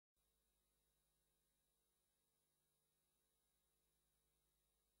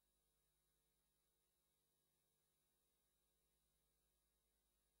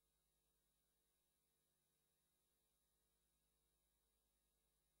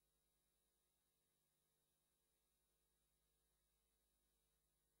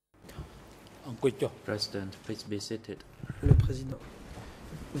President, please be seated. Le président,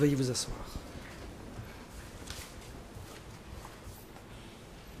 veuillez vous asseoir.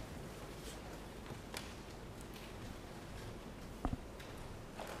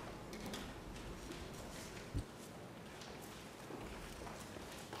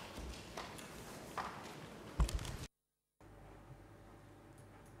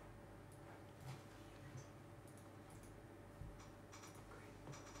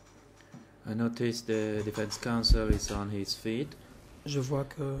 I notice the defense counsel is on his feet. Je vois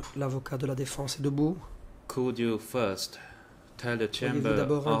que l'avocat de la défense est debout. Could you first tell the Pourriez-vous chamber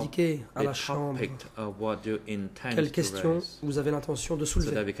d'abord of indiquer à the la Chambre topic of what you intend quelles to questions raise, vous avez l'intention de so that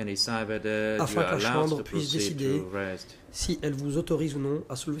soulever, we can decide whether you afin que are la allowed Chambre to puisse proceed décider to raise. si elle vous autorise ou non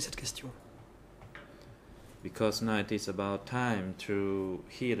à soulever cette question. Because now it is about time to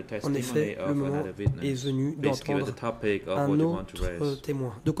hear the En testimony effet, le of moment another est witness. venu Please give us the d'entendre topic of un what you want to autre raise.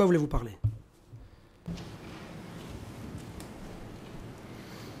 témoin. De quoi voulez-vous parler?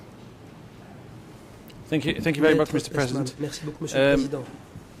 Thank you very much, Mr. President. Merci beaucoup, Monsieur le Président.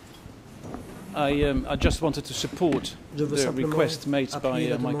 I just wanted to support Je veux the simplement request made by appuyer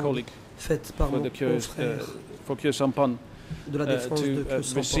la my demande colleague faite par for mon the confrère for Kyo Sampan de la défense de to Kyo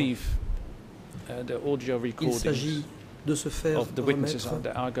Sampan. receive the audio Il recordings s'agit de se faire of the witnesses remettre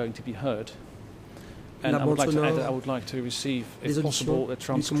that are going to be heard. And la I would bande like to add that I sonore would like to receive, des if possible, auditions a du témoin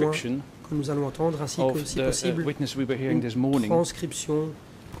transcription que nous allons entendre, ainsi que, of si the possible, witness we were hearing une this morning, transcription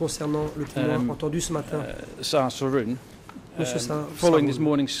concernant le témoin entendu ce matin. Sa Sorun. Monsieur Following this Sarun.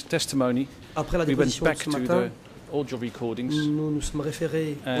 morning's testimony, Après la we went déposition de back ce to matin, the audio recordings, nous nous sommes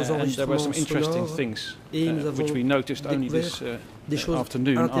référés aux and there were enregistrements some interesting sonores things et nous avons which we noticed only this des choses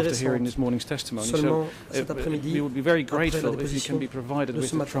afternoon after hearing intéressantes. this morning's testimony. Seulement So cet après-midi, we would be very après la grateful if you déposition can be provided de with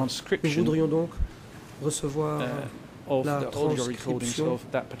ce a matin, nous transcription voudrions donc recevoir of la the audio recordings transcription of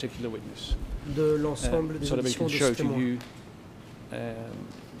that particular witness, de l'ensemble des so that we auditions can de show ce to témoin. you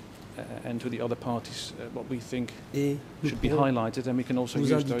and to the other parties what we think Et nous should be pourrons highlighted, and we can also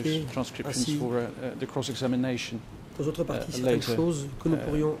vous use those indiquer transcriptions ainsi for the cross-examination aux autres parties certaines later, choses que nous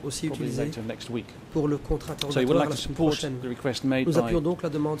pourrions aussi probably utiliser later next week. pour le So we would contre-interrogatoire like la to semaine support prochaine. the request made Nous by appuyons donc la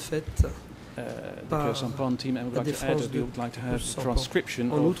demande faite the par Kyo Sampan team, and we la would like to add défense that we de would like to Kyo have a Sampan.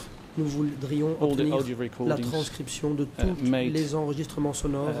 transcription En of outre, nous voudrions all the obtenir audio la recordings transcription de tous made les enregistrements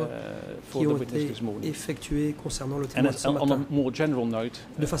sonores for qui the ont witness été this morning. effectués concernant le And témoin de ce on a matin. more general note,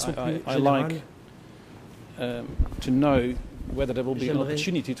 De façon plus I générale, like to know whether there will be an j'aimerais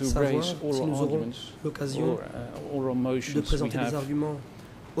opportunity to savoir raise si oral nous aurons arguments l'occasion or oral de motions we présenter des have arguments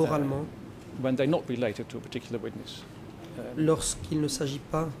oralement when they're not related to a particular witness. lorsqu'il ne s'agit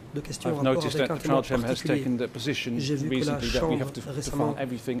pas de questions en I've rapport noticed avec that un the témoin trial chamber has particulier. taken the position J'ai vu que la recently that we have Chambre to récemment file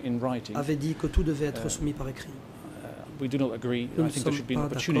everything in writing. avait dit que tout devait être soumis par écrit. We do not agree. Nous I ne think there sommes should be an pas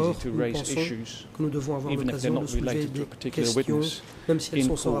opportunity d'accord. to Nous raise pensons issues, que nous devons avoir even if they're l'occasion de not soulever related to des a particular questions, witness, même si elles in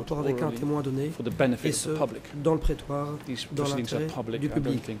sont sans court rapport avec un orally, témoin donné, for the et benefit of ce, the public. dans le prétoire, These dans proceedings are l'intérêt public. du I don't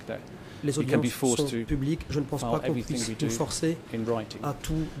public. think that Les we can be audiences forced sont to publiques. Je ne pense file pas qu'on everything puisse we nous do forcer in writing. à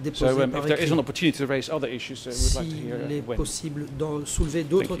tout So déposer par if there is écrit. an opportunity to raise other issues, we'd like to S'il hear est when. possible de soulever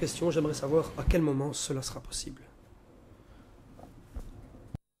d'autres Thank you. questions, j'aimerais savoir à quel moment cela sera possible.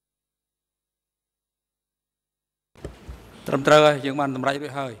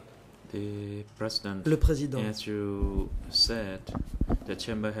 The President, Le Président, as you said, the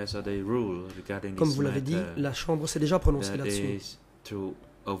chamber has already ruled regarding comme this vous l'avez dit, matter, la Chambre s'est déjà prononcée that là-dessus. is to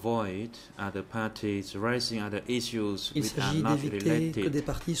avoid other parties raising other issues Il which are s'agit not d'éviter que related des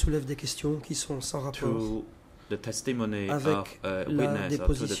parties soulèvent des questions qui sont sans rapport to the testimony avec of a la witness or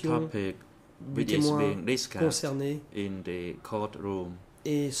to the déposition topic du which is témoin being discussed concerné in the courtroom.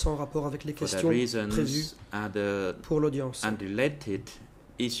 et sans rapport avec les For the questions prévues reasons are the pour l'audience. unrelated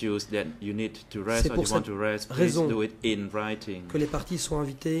issues that you need to raise C'est or pour you want cette to raise, please raison do it in writing. Que les parties sont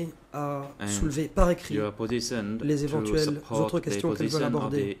invitées à And soulever par écrit Your position les to éventuelles support autres the questions qu'elles veulent position of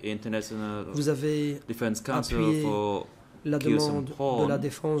aborder. the International Vous avez Defense Council appuyé for la Kyo demande Sampan. de la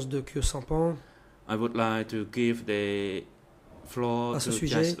défense de Kyo Sampan. I would like to give the floor À ce to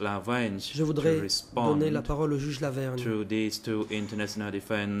sujet, Judge Lavange Je to voudrais respond donner la parole au juge Lavergne to these two international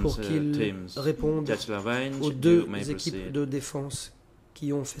defense pour qu'il teams. réponde Judge Lavange, aux you deux may équipes proceed. de défense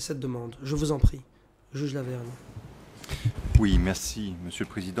qui ont fait cette demande. Je vous en prie, juge Lavergne. Oui, merci, Monsieur le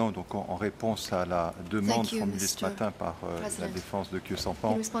Président. Donc, en réponse à la demande Thank you, formulée ce Mr. matin par la President. défense de Kyo In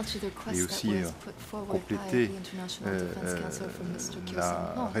Sampan response to the request et that aussi was put forward by compléter the International Defense Council from Mr. Kyo la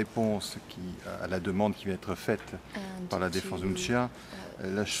Sampan, réponse à la demande qui va être faite and par la to, défense d'Unchia,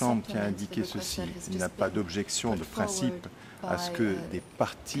 la Chambre tient à supplement indiquer the request ceci. that has Il n'y a just pas been d'objection de put forward principe à ce by, que des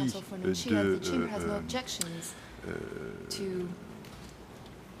parties Council for Nunchia. de The Chamber has no objections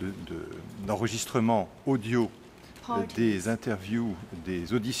to d'enregistrement audio parties des interviews,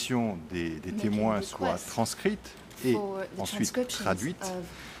 des auditions des témoins soient transcrites et for the ensuite transcriptions traduites. of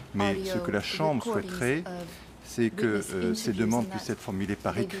Mais audio ce que la Chambre recordings souhaiterait, of c'est que witness ces interviews demandes and puissent that être formulées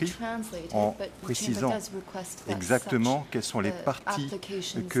par they be écrit translated, en but the chamber précisant does request that exactement quelles sont les such, parties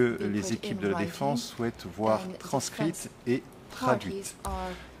applications que be les put équipes in de la writing, défense souhaitent voir and the transcrites et parties traduites. are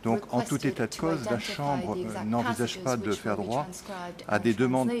Donc, en tout requested état de to cause, la identify Chambre the exact n'envisage pas passages de which faire will be droit transcribed à and des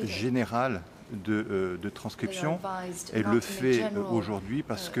demandes translated. générales de They are transcription. advised Elle not le to make fait general, aujourd'hui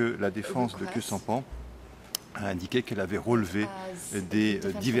parce que la défense de requests, Kyosampan a indiqué qu'elle avait relevé as des the defense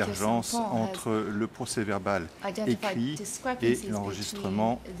of divergences Kyosampan has entre le procès-verbal identified écrit et discrepancies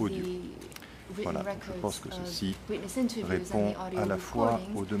l'enregistrement between audio. the written Voilà, je records pense que of ceci witness interviews and répond the audio à la fois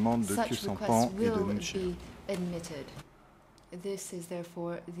recordings. aux demandes de Such Kyosampan requests et de will Munchen. be admitted. This is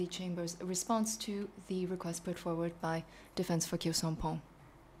therefore the Chamber's response to the request put forward by Defense for Kyosampan.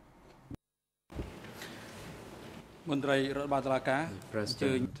 មន្ត្រីរដ្ឋបាលតុលាការ The អញ្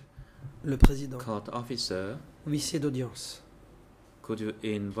ជើញ President, Le président, court officer, huissier d'audience, could you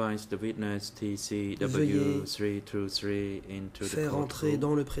invite the witness Veuillez TCW323 into the faire entrer courtroom?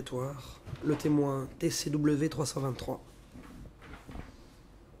 dans le prétoire le témoin TCW 323.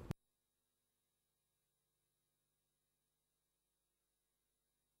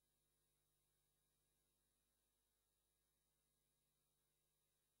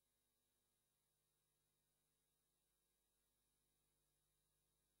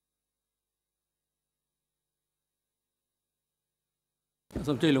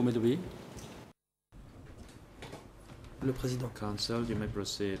 Le président, Counsel, you may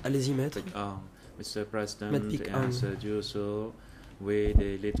proceed. allez-y maître. Pick on. Mr. President, Maître Pick on. as usual, we,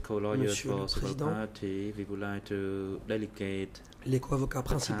 the lead co-lawyers Monsieur le for civil Président. party, we would like to delegate Les co-avocats the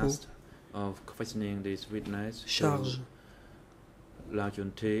principaux task of questioning this witness chargent to La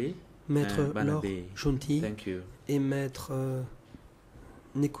Junti maître and Laure Barnaby. Jonty Thank you. et maître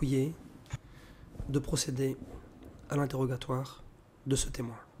Nécouillet de procéder à l'interrogatoire de ce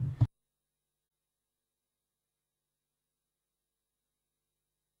témoin.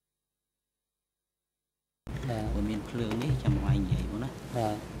 បើមានភ្លើងនេះចាំវាយនិយាយមកណា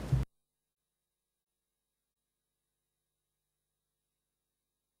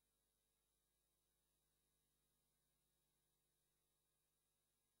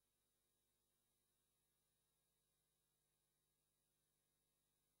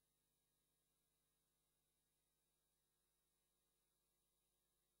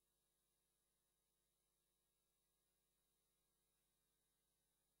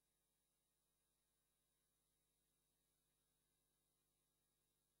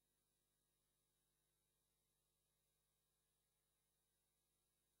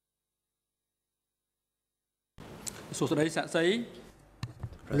សួស្តីសាក់សី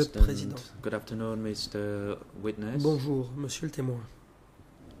Le président. Good afternoon, Mr. Witness. Bonjour, monsieur le témoin.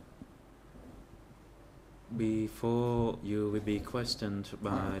 Before you will be questioned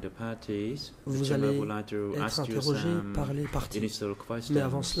by the parties, the Vous chamber allez would like to être ask you interrogé some par les parties. initial questions. Mais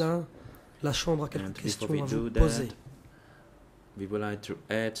avant cela, la Chambre a And quelques before questions we à do vous that, poser. we would like to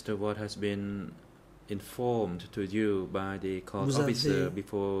add to what has been informed to you by the court Vous officer avez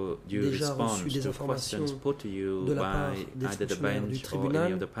before you déjà respond reçu des to informations questions put to you de la by part des either the fonctionnaires du bench or tribunal.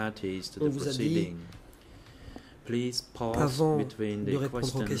 any of the parties to On the vous a dit, proceeding. Please pause avant between de the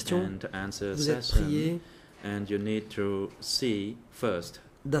répondre aux question questions, and answer vous êtes session, prié and you need to see first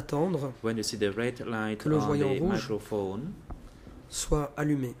d'attendre when you see the red light que le on voyant the rouge microphone soit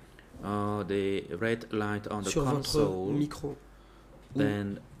allumé or the red light on the sur votre console, micro ou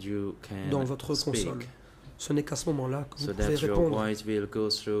then you can dans votre speak. console. Ce n'est qu'à ce moment-là que vous So pouvez that your répondre. voice will go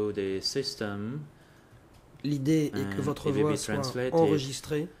through the system L'idée est que and votre it will voix be soit translated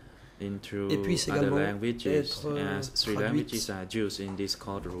enregistrée into et puisse other également languages, être as three traduite languages are used in this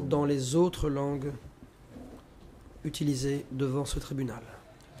courtroom. dans les autres langues utilisées devant ce tribunal.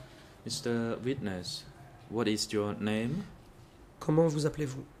 Mr. Witness, what is your name? Comment vous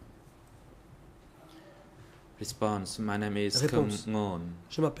appelez-vous? Response, my name is Kum Réponse. Ngon.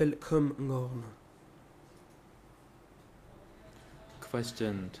 Je m'appelle Kum Ngorn.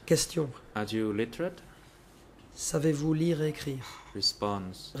 Question, Question. are you literate? Savez-vous lire et écrire?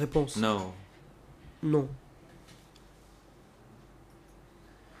 Response, Réponse. no. Non.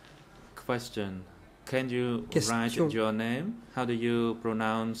 Question, can you Question. write your name? How do you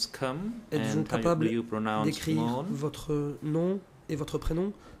pronounce Kum? Êtes-vous And how capable do you pronounce d'écrire Ngon? votre nom et votre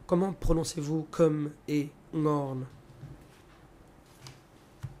prénom? Comment prononcez-vous Kum et Ngorn?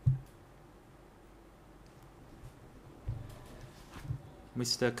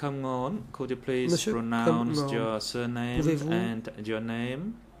 Mr. Kum Ngon, could you please Monsieur pronounce Kum Ngon, your surname pouvez-vous and your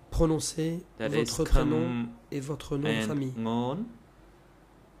name? prononcez That is votre prénom Kham et votre nom de and famille. Ngon.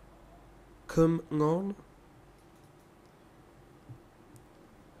 Kham Ngon.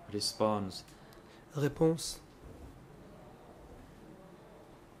 Response. Réponse.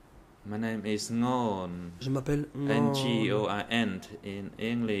 My name is Ngon. Je m'appelle Ngon. N-G-O-I-N in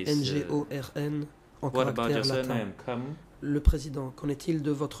English. N-G-O-R-N en What about your caractère latin. surname? Kham? Le président, qu'en est-il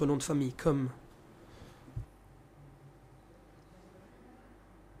de votre nom de famille? Comme.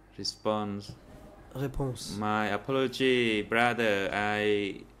 Response. Réponse. My apology, brother.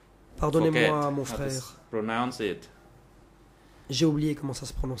 I forget Pardonnez-moi, mon how to frère. pronounce it. J'ai oublié comment ça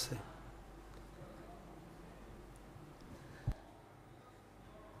se prononçait.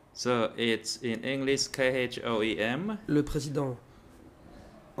 So it's in English K-H-O-E-M. Le président.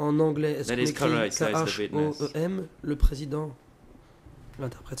 En anglais, est-ce That qu'on is écrit correct, says the witness. K-H-O-E-M? Le président.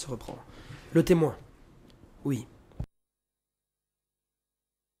 L'interprète se reprend. Le témoin. Oui.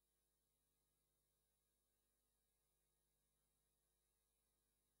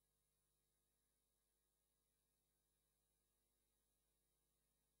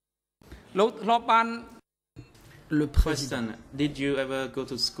 Le président. Question. Did you ever go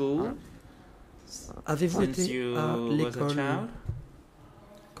to school Avez-vous since été you à was a l'école child?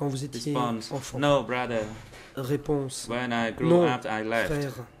 quand vous étiez Response. enfant? No, brother. Réponse. When I grew Non, up, I left.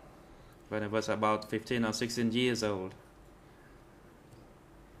 frère. When I was about 15 or 16 years old.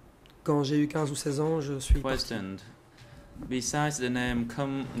 Quand j'ai eu 15 ou 16 ans, je suis parti. Question. Besides the name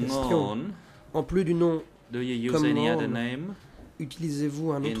Kham Question. Ngon, En plus du nom, do you use Kham any other Ngon, name?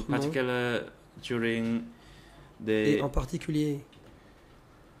 utilisez-vous un In autre nom? particular, during Et the en particulier,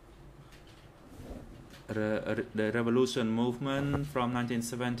 the revolution movement from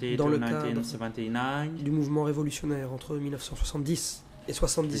 1970 Dans to le cadre 1979? du mouvement révolutionnaire entre 1970 et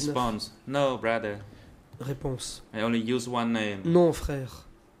 79. Response. No, brother. Réponse. I only use one name. Non, frère.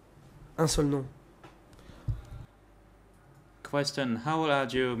 Un seul nom. Question. How old are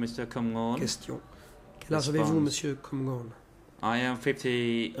you, Mr. Kham Ngon? Question. Quel âge avez-vous, Response. monsieur Kham-Ngon? I am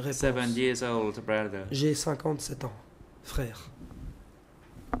 57 Réponse. years old, brother. J'ai 57 ans, frère.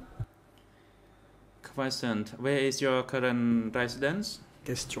 Question. Where is your current residence?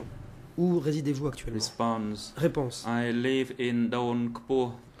 Question. Où résidez-vous actuellement? Response. Réponse. I live in Don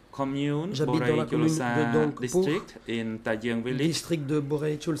Kpo commune, J'habite dans la commune de Don Kpo, district in Tajang village. District de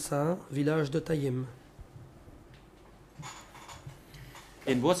Borei Chulsa, village de Tayem.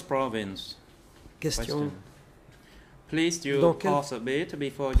 In what province? Question. Please you Dans quelle pause a bit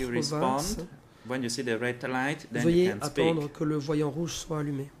before you province? respond. When you see the red light, then you Veuillez can speak. attendre que le voyant rouge soit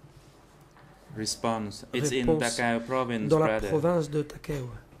allumé. Response. It's in Réponse. Takao province, Dans la brother. province de Takeo.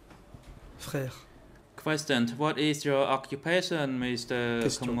 Frère. Question. What is your occupation, Mr.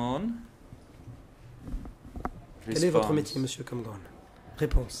 Question. Kham Ngon? Quel est votre Response. métier, monsieur Kham-Ngon?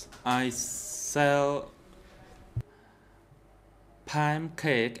 Réponse. I sell palm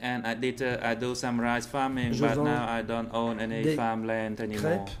cake and I do some rice farming, Je but vends now I don't own any des farmland anymore.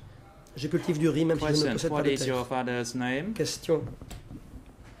 Crêpes. Je cultive du riz même si je ne Question. possède pas What de is your terre. father's name? Question.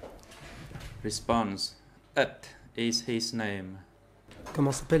 Response. Ut is his name.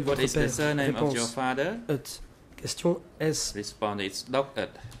 Comment s'appelle What votre is the père? surname of your Réponse. father? Ut. Question. Est-ce Response. It's Dog Ut.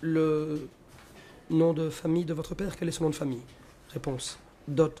 le nom de famille de votre père? Quel est son nom de famille? Réponse.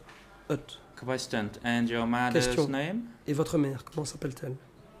 Dot. Ut. Question. And your mother's Question. name? Et votre mère, comment s'appelle-t-elle?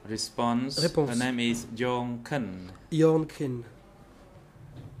 Response. Réponse. Her name is Jongken. Yornkin.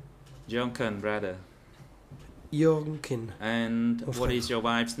 Jongken, brother. Yornkin. And Mon what frère. is your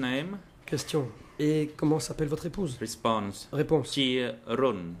wife's name? Question. Et comment s'appelle votre épouse? Response. Réponse. Chia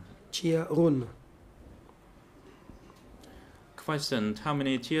Run. Chia Run. Question. How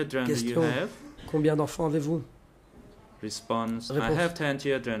many children do you Question. have? Combien d'enfants avez-vous? Response. I Réponse. have 10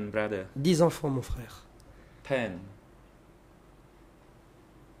 children, brother. 10 enfants, mon frère. 10.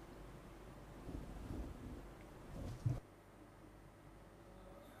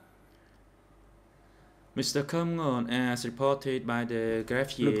 Mr. Kham Ngon, as reported by the Le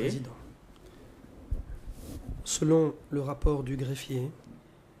greffier, président. Selon le rapport du greffier,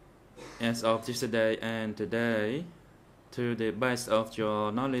 as of yesterday and today, to the best of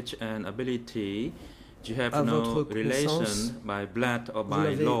your knowledge and ability, you have À no votre relation connaissance, by blood or vous by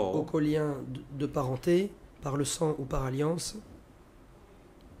n'avez law aucun lien de parenté, par le sang ou par alliance,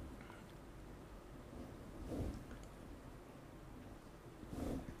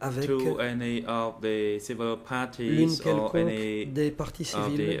 avec to any of the civil l'une parties or quelconque any des parties of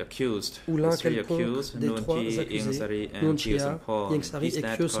the civiles, accused. ou The l'un three quelconque accused, des trois Nunchi, accusés, Ingsari, and Nunchia, Kyosampon. Ingsari Is et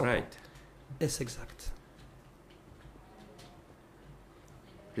that Kyosampon. correct? Est-ce exact?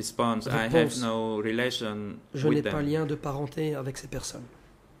 Response. I have Réponse. no relation Je n'ai with pas them. lien de parenté avec ces personnes.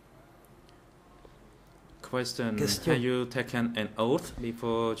 question, Question. have you taken an oath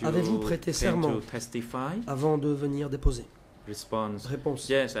before you Avez-vous prêté came serment to testify? avant de venir déposer? Response, Réponse.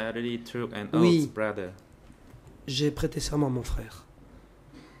 yes, I already took an Oui. oath, brother. J'ai prêté serment, mon frère.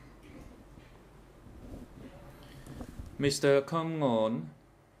 Mr. Kong Ngon,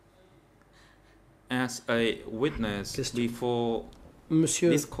 as a witness Question. before Monsieur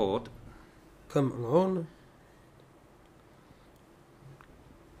this court, Kom Ngon,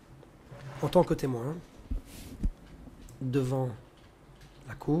 en tant que témoin, devant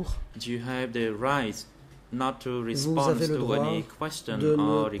la cour, you have the right not to avez respond le to droit any question de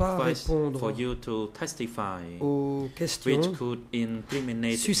or ne pas request répondre for you to testify, aux which questions could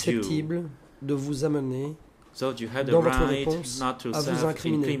incriminate you. susceptibles de vous amener So you have the dans votre right réponse not to à vous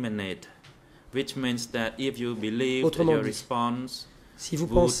incriminer. self-incriminate, which means that if you believe that Autrement your dit, response si vous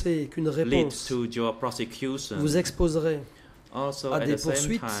would pensez qu'une lead réponse to your prosecution, vous exposerait, also à at des the same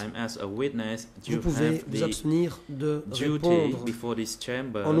poursuites, time as a witness, vous you pouvez have vous the abstenir de duty répondre. before this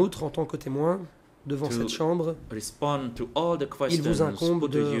chamber En outre, en tant que témoin, devant to cette chambre, respond to all the il vous questions incombe put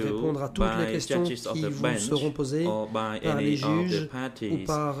de to you répondre à toutes les by questions judges of qui the vous bench seront posées or by par any les of the juges ou parties,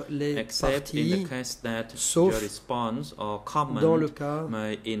 par les except in parties, the case that sauf your response or dans le comment cas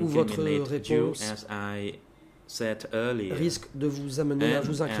may où votre incriminate you, réponse as I said earlier. risque de vous amener à And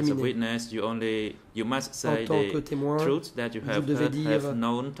vous as a incriminer. witness, you must En say tant que the témoin, truth that you vous have devez heard, dire have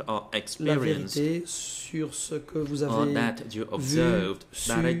known, or la experienced, vérité sur ce que vous or avez that you observed su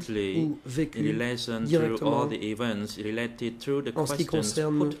directly ou in vécu relation to directement all the events related to the en ce qui questions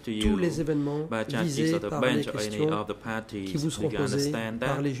concerne put to tous you les événements by judges visés of the par les bench or any questions of the parties. qui vous Do seront you posées understand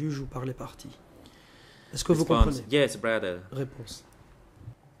par that? les juges ou par les parties. Est-ce que vous Response, comprenez? yes, brother. Réponse.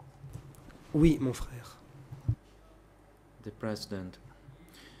 Oui, mon frère. The president.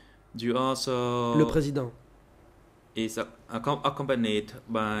 You also Le président is accompanied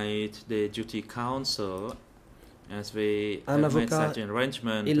by the duty counsel, as we Un have made avocat such an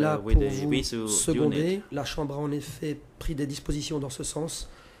arrangement est là with pour the vous visual unit. seconder. La Chambre a en effet pris des dispositions dans ce sens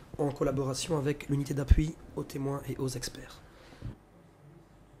en collaboration avec l'unité d'appui aux témoins et aux experts.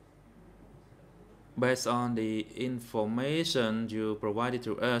 Based on the information you provided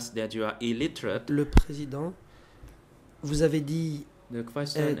to us that you are illiterate, Le président, vous avez dit the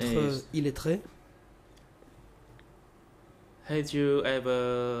question être is, illettré. have you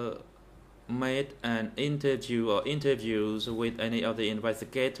ever made an interview or interviews with any of the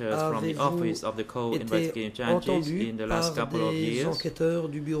investigators from the Avez-vous office of the co-investigating été judges entendu in the last par couple of des years? enquêteurs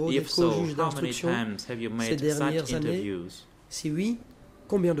du bureau des If so, co-juges how many d'instruction? times have you made dernières such années? interviews? Si oui,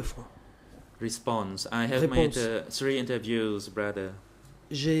 combien de fois? Response, I have made Réponse. 3 interviews, brother.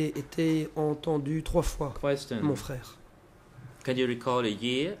 J'ai été entendu 3 fois, Question, mon frère. can you recall the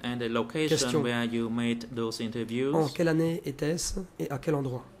year and the location Question. where you made those interviews? En quelle année était-ce et à quel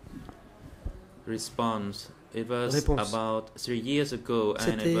endroit? Response, it was Réponse. about 3 years ago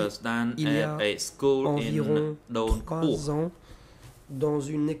and it C'était was done il y at a a school environ in Don 3 ans dans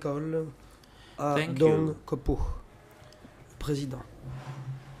une école à Thank Dong you. Kopo. Président.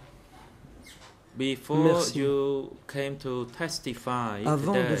 Before Merci. you came to testify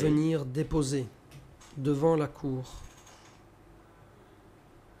Avant de today, venir déposer devant la cour,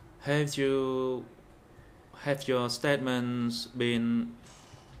 have your statements been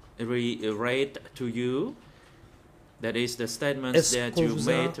read to you? That is the statements Est-ce that qu'on you vous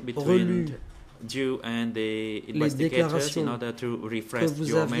a made between relu you and the investigators déclarations in order to que refresh vous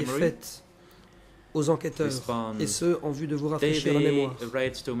your aviez memory? faites aux enquêteurs, Response. et ce, en vue de vous rafraîchir la David mémoire?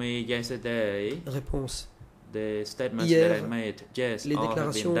 read to me yesterday Réponse. the statements Hier, that I made. Yes, Les all have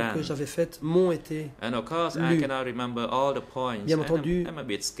déclarations been que done. j'avais faites m'ont été. And of course, I lues. cannot remember all the points. Bien and entendu, I'm a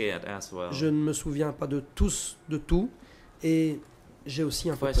bit scared as well. Je ne me souviens pas de tous, de tout, et j'ai aussi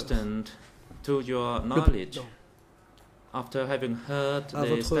un peu peur. Question to your Le knowledge. président, After having heard à the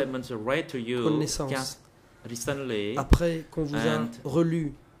votre statements read to you connaissance, just recently, après qu'on vous a And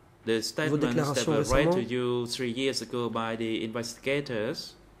relu the statements that déclarations were read to récemment, you 3 years ago by the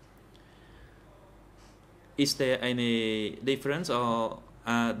investigators, is there any difference or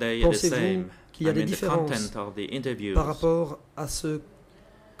are they the pensez-vous same? qu'il y a I des mean, the différences content of the interviews. par rapport à ce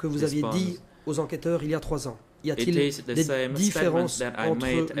que vous aviez Response. dit aux enquêteurs il y a 3 ans? Y It a-t-il is the des same statements différences that I entre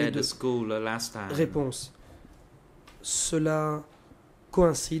made les at the deux? school last time. Réponse. Cela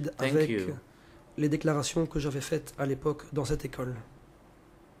coïncide Thank avec you. les déclarations que j'avais faites à l'époque dans cette école.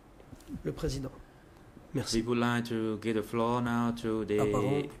 Le président. We Merci. would like to give the floor now to the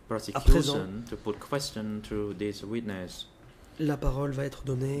Apparent- prosecution to put question to this witness. La parole va être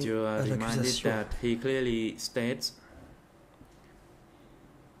donnée You are à reminded l'accusation. that he clearly states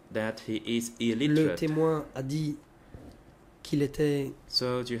that he is Le illiterate. témoin a dit qu'il était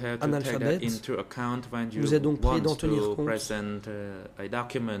So you have to take that analphabète. into account when you Vous êtes donc prié d'en want tenir to compte, present a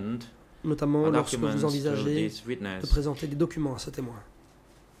document, notamment lorsque vous documents to envisagez this de witness. présenter des documents à ce témoin.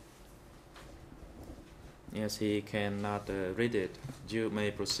 Yes, he cannot read it. You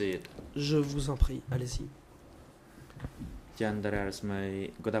may proceed. Je vous en prie, allez-y.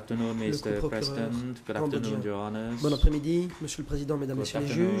 Good afternoon, Mr. co-procureur President. Good afternoon, cambodgien. Your Honors. Bon après-midi, Monsieur le Président, Mesdames, Good Messieurs les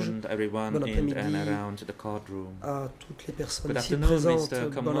juges, afternoon, everyone Bon in après-midi. and around the courtroom. à toutes les personnes Good ici afternoon, présentes. Mr.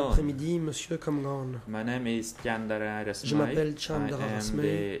 Bon Kamgon. après-midi, Monsieur Kamgon. My name is Chandra Je Rasmai. m'appelle I Chandra am Rasmai.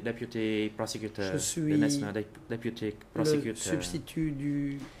 the Deputy Prosecutor, Je suis the National Deputy Le Prosecutor. substitut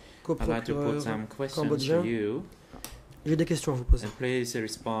du I'd like to put coprocureur some questions cambodgien. to you, J'ai des questions à vous poser. and please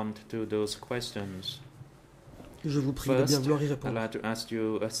respond to those questions. Je vous prie de bien First, vouloir y I'd répondre. like to ask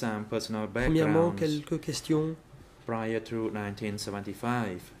you some personal Premièrement, backgrounds quelques questions prior to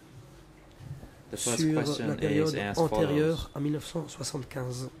 1975. The first sur question la is période as antérieure follows. à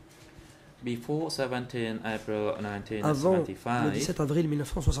 1975. Before 17 April Avant le 1975, 17 avril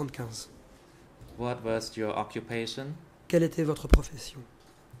 1975, what was your occupation? quelle était votre profession?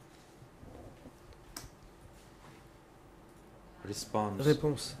 Response.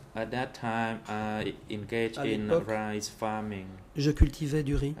 Réponse. At that time, I engaged À in l'époque, rice farming, Je cultivais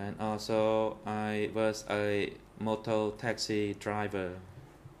du riz and also I was a motor taxi driver.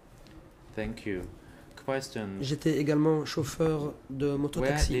 Thank you. Question. J'étais également chauffeur de Where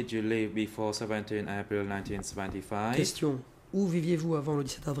mototaxi. did you live before 17 April 1975? Question. Où viviez-vous avant le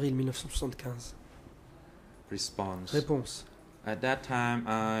 17 avril 1975? Response. Réponse. At that time,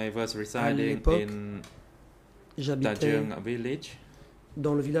 I was residing l'époque, in J'habitais Tajung village.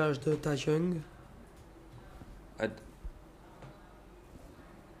 dans le village de Taichung.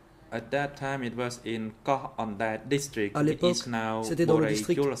 At that time, it was in Koh Ondat district, À which l'époque, is now C'était dans le Borei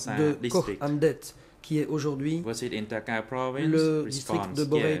district Julsa de Koh district. Andet, qui est aujourd'hui Was it in Takao province? le district de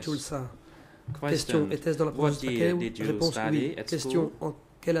Borei yes. Julsa. Question. Question. Était-ce dans la province de What year Takeo? did you Réponse study oui. at Question. En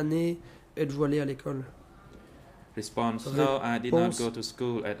quelle année êtes-vous allé à l'école? Response. No, I did not Réponse. go to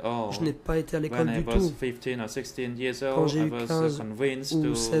school at all. Je n'ai pas été à When l'école I du was tout. 15 or 16 years Quand old, j'ai I eu was 15 convinced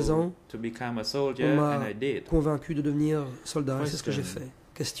ou 16 ans, to become a soldier, on m'a and I did. Convaincu de devenir soldat. Et c'est ce que j'ai Question. fait.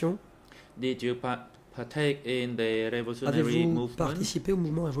 Question. Did you partake in the revolutionary Avez-vous movement? participé au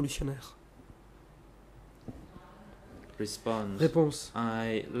mouvement révolutionnaire? Response. Réponse.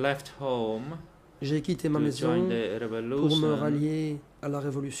 I left home J'ai quitté ma to maison join the pour me revolution. rallier à la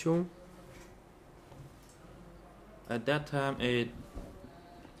révolution. At that time,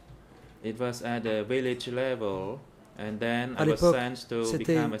 it was at the village level, and then À I was l'époque, sent to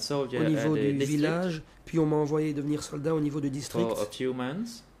c'était become a soldier Au at niveau the du district village, puis on m'a envoyé devenir soldat au niveau du district. for a few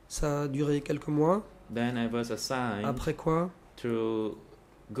months. Ça a duré quelques mois. Then I was assigned Après quoi, to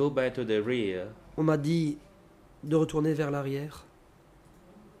go back to the rear. on m'a dit de retourner vers l'arrière.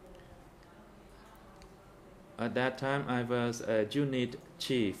 At that time, I was a unit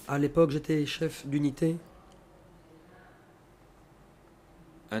chief, À l'époque, j'étais chef d'unité.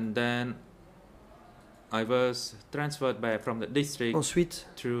 and then I was transferred back from the district Ensuite,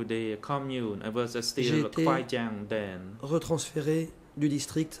 to the commune. I was J'ai still été quite young then. retransféré du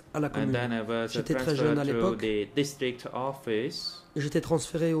district à la And commune. then I was J'étais très jeune à transferred to l'époque. the district office. J'étais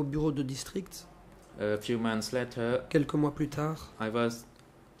transféré au bureau de district. A few months later, Quelques mois plus tard, I was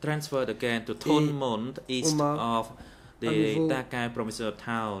transferred again to Thonmont, east m'a of à the nouveau Takai provincial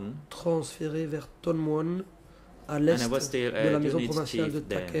town, transféré vers Tonmuon, à and l'est I was still de a la maison unit provinciale de chief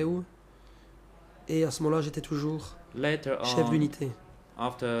then. Takeo. Et à ce moment-là, j'étais toujours Later chef on, d'unité.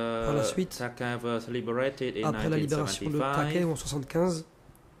 after Par la suite, Takai was liberated in Après la libération de Takeo 1975,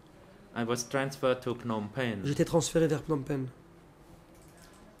 en 1975, I was transferred to Phnom Penh. j'étais transféré vers Phnom Penh.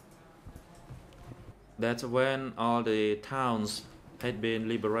 That's when all the towns had been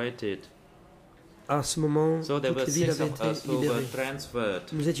liberated. À ce moment, So there toutes were les villes 6 avaient of été us who were libérées. transferred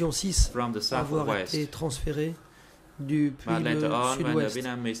Nous étions 6 from the à avoir southwest. été transférés depuis But later le on, when the sud-ouest.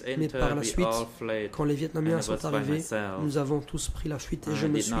 Vietnamese Mais par entered, la we suite, all fled. Quand les And Vietnamiens I sont was by arrivés, myself. nous avons tous pris la fuite et je I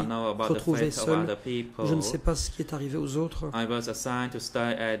me did suis not know about the retrouvé fate of seul. other people. Je ne sais pas ce qui est arrivé aux autres. I was assigned to stay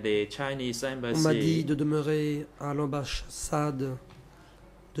at the Chinese On m'a dit embassy. de demeurer à l'ambassade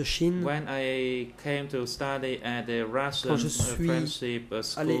de Chine. When I came to study at the Russian je suis Friendship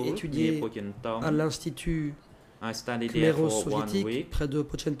allé School étudier near Pochinton, à l'Institut I studied there Khmero for 1 soviétique week, près de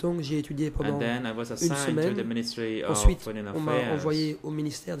Pochenton. J'y ai étudié and pendant. then I was assigned to semaine. the Ministry of Ensuite, Foreign on m'a Affairs. envoyé au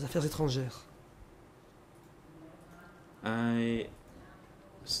ministère des Affaires étrangères. I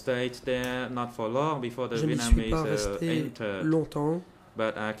stayed there not for long before the Je n'y suis pas Vietnamese resté entered. longtemps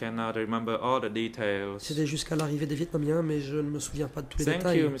but I cannot remember all the details. C'était jusqu'à l'arrivée des Vietnamiens, mais je ne me souviens pas de tous les Thank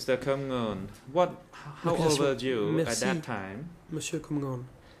détails. you, Mr. Kum Ngon. How old were you at Merci. that time? Monsieur Kumgon,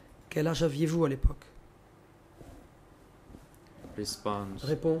 quel âge aviez-vous à l'époque? Response.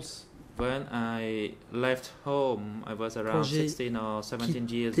 Réponse. When I left home, I was around j'ai 16 or 17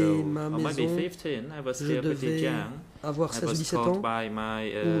 years quitté old, ma or maybe maison, 15. I was je still pretty devais young. avoir I 16 ou was 17 called ans. by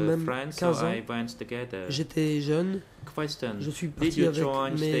my ou même friends, so 15 ans. I went together. J'étais jeune. Question. Je suis Did parti you avec join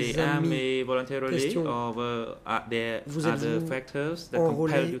mes the amis. army voluntarily, Question. or were there Vous other êtes-vous factors that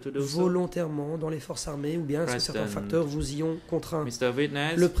compelled enrôlé you to do so? volontairement dans les forces armées ou bien est-ce que certains President. facteurs vous y ont contraint? Mr.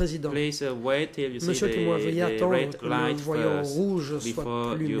 Witness, Le président. please wait till you see Monsieur témoin, veuillez the attendre red que le light voyant first rouge soit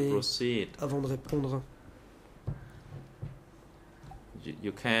before you allumé proceed. avant de répondre.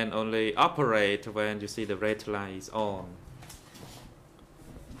 You can only operate when you see the red light is on.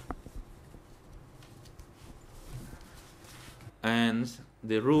 And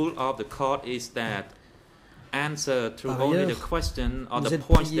the rule of the court is that answer to Par only the ailleurs, question or vous the êtes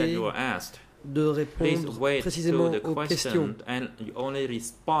points that prié you are asked. De Please répondre wait précisément to the aux questions question and you only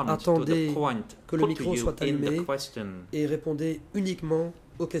respond to Attendez the point que le put to micro you soit in allumé. the question. et répondez uniquement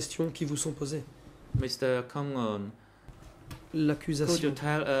aux questions qui vous sont posées. Mr. Kongon, could you L'accusation.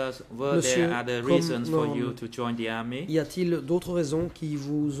 tell us were Monsieur there other reasons for Kongon, you to join the army? Y a-t-il d'autres raisons qui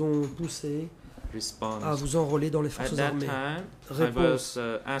vous ont poussé Response. à vous enrôler dans les At forces that armées? time, I Réponse.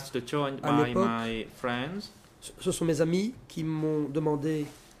 was asked to join À by l'époque, my friends, Ce sont mes amis qui m'ont demandé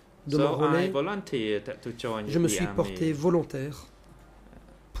de so I m'enrôler. volunteered to join Je me the suis porté army. volontaire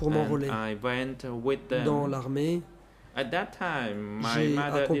pour And m'enrôler I went with them. dans l'armée. At that time, my J'ai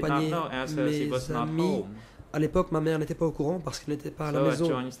mother did not accompagné know as she mes was not amis. home. À l'époque, ma mère n'était pas au courant parce qu'elle n'était pas à la So I maison.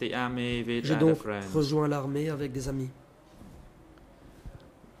 joined the army with J'ai other donc friends. rejoint l'armée avec des amis.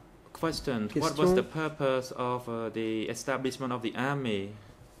 Question. What Question. was the purpose of the establishment of the army?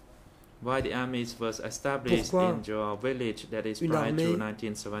 Why the army was established Pourquoi in your village, that is une prior armée to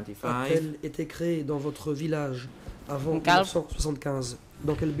 1975? A-t-elle été créée dans votre village avant Cal- 1975?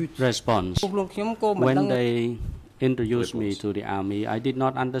 Dans quel but? Response. ពួកលោកខ្ញុំក៏មិនដឹង When they introduced me to the army, I did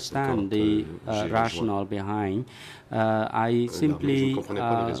not understand the j'ai rationale behind. I je simply ne comprenais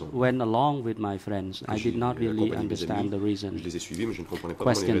pas les raisons. went along with my friends. I did not J'ai really accompagné mes understand amis. the reason. Je les ai suivis, mais je ne comprenais pas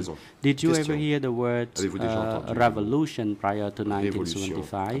vraiment les Question. raisons. Did you Question. ever hear the word Avez-vous déjà entendu revolution prior to Révolution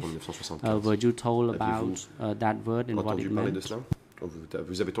 1975? avant 1975. Were you told Avez-vous about that word and what Entendu it parler meant? de cela?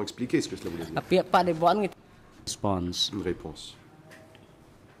 Vous avez-on expliqué ce que cela voulait អា dire? ពាក្យបដិវត្តន៍ Response. Une réponse.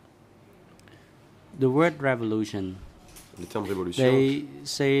 The word revolution. Le terme révolution, They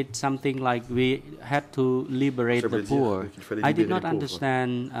said something like we had to liberate ça the voulait dire poor. qu'il fallait I did libérer not les pauvres.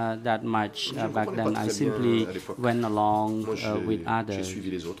 understand that much Je ne back comprenais then. pas I très simply bien à l'époque. went along moi with j'ai others. suivi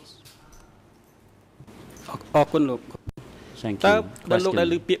les autres. អរគុណលោក Thank តើ you. ដល់លោកដែល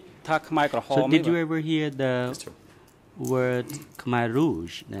លើ Question. ពាក្យថាខ្មែរក្រហម So នេះ did you ever hear the Question. word Khmer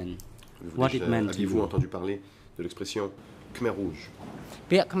Rouge then? Avez-vous What it déjà- meant to Aviez-vous you? entendu parler de l'expression Khmer Rouge?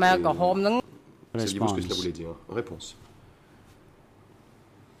 ពាក្យខ្មែរក្រហមហ្នឹង Saviez-vous ce que cela Response. voulait dire? Réponse.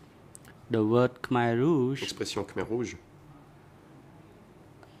 The word Khmer Rouge, L'expression Khmer Rouge,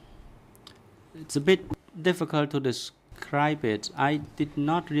 it's a bit difficult to describe it. I did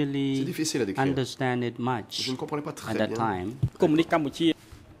not c'est really difficile à décrire. understand it Je much ne comprenais pas at très that bien. time. កុម្មុយនីសកម្ពុជា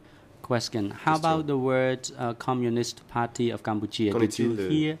Question. How about the word Communist Party of Cambodia? Qu'en Did you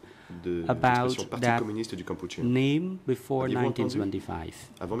est-il hear de about l'expression Parti that communiste du Cambodge? name before Aviez-vous entendu? 1975?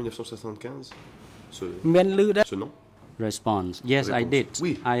 Avant 1975, មានលឺដែរ ce nom? Response. Yes, I Réponse. did.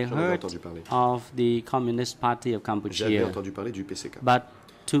 Oui, I j'en avais heard entendu parler. of the Communist Party of J'avais Cambodia. entendu parler du PCK. But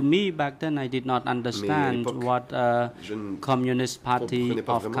to me back then, I did not understand l'époque, what Je ne Communist Party comprenais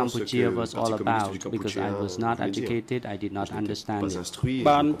pas of vraiment ce Cambodia que le was Parti all communiste about du because I Cambodge was not voulait dire. educated. I did not je n'étais understand pas it. instruit. et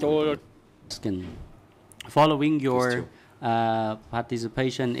បាន je ne ចូល comprenais Question. Following your Question.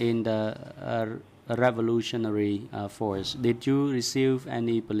 participation in the revolutionary force, did you receive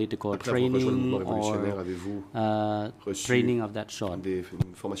any political Après avoir rejoint le training mouvement révolutionnaire, or avez-vous reçu training of that sort? des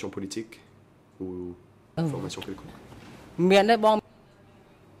formations politiques ou formations quelconques? មានដែរបង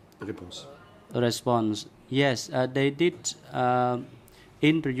Réponse. Response. Yes, they did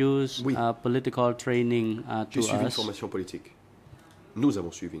introduce Oui. political training to J'ai suivi une us. formation politique. Nous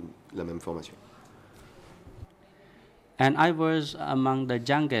avons suivi la même formation. And I was among the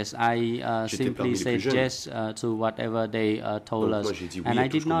youngest. I J'étais simply parmi les said plus jeunes. yes to whatever they told Donc, us. moi, j'ai dit oui And à I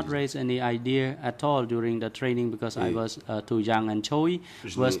tout did ce qu'on not disait. raise any idea at all during the training because I Et was too young. And Choi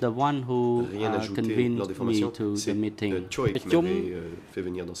je was n'ai the one who Rien ajouté lors des convinced me formations. to the C'est meeting. Choi qui Chum. m'avait fait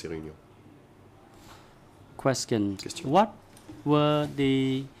venir dans ces réunions. Question. Question. What were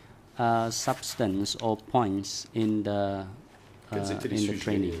the substance or points in the Quels étaient les in the sujets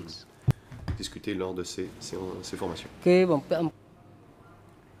trainings. discutés lors de ces formations? គេបំពាក់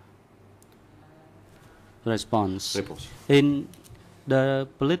Response. Réponse. In the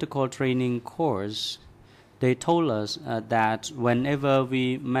political training course, they told us that whenever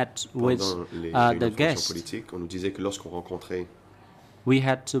we met with Pendant les the réunions de formation guests, politique, on nous disait que lorsqu'on rencontrait we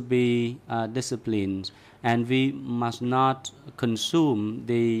had to be disciplined and we must not consume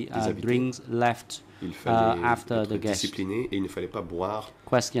the habités. drinks left il fallait after the être guest. discipliné et il ne fallait pas boire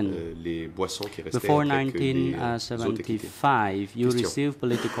Question. les boissons qui restaient Before après que les hôtes aient quitté. 1975, you Question. received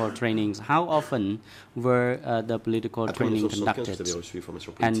political trainings. How often were the political Après training 1975, vous conducted? avez reçu les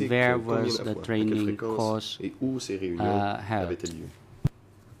formations And politiques. where Combien was de the fois, à training quelle fréquence course et où ces réunions held? avaient-elles lieu?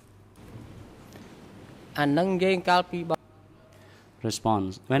 អានឹងយើងកាលពី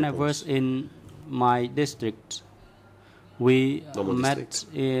Response. When I was in my district, we Dans mon met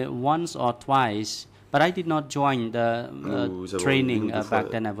once or twice, but I did not join the Nous avons training une ou deux back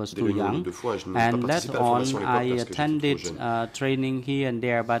fois then I was des too réunions young. deux fois, je n'ai pas And participé later à la on, formation à l'époque I parce que j'étais trop attended jeune. training here and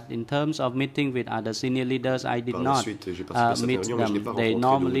there, but in terms of meeting with other senior leaders, I did Par la not suite, j'ai participé à cette meet réunion, mais je n'ai them. pas They rencontré de hauts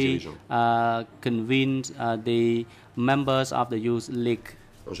normally dirigeants. convened the members of the youth league.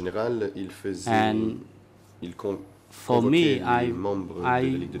 En général, And ils for me, convoquaient les membres de la I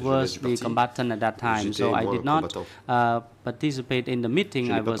Ligue de la was jeunesse du the parti. combatant at that time, J'étais, so I moi, did un not combattant. participate in the meeting.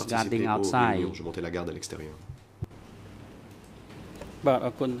 Je I n'ai pas was participé guarding aux outside. réunions, je montais la garde à l'extérieur. បាទអ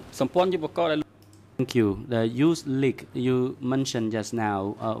រគុណសម្ព័ន្ធយុវករដែល Thank you. The youth league you mentioned just now.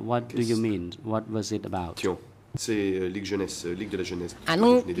 What do you mean? What was it about? Tiens, c'est Ligue jeunesse, Ligue de la jeunesse. Ah que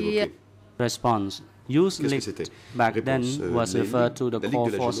non, vous venez d'évoquer. Response. Youth Qu'est-ce que league c'était? back then Réponse, was referred to the la Ligue core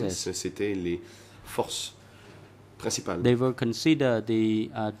de la forces. jeunesse, c'était les forces principales. They were considered the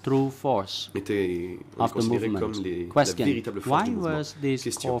true force On les of the considérait movement. comme la Question. véritable force Why du mouvement. was this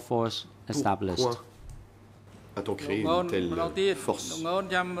Question. core force established? Pourquoi a-t-on créé ងូន une telle ម្ដងទៀត force ងូន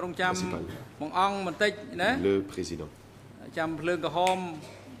ចាំរងចាំ principale? បងអង្គបន្តិចណា Le président. ចាំភ្លើងក្រហម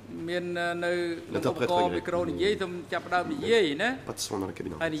មាននៅឧប L'interprète ករណ៍ grec. មីក្រូនិយាយខ្ញុំចាប់ផ្ដើមនិយាយណា Pas de son dans la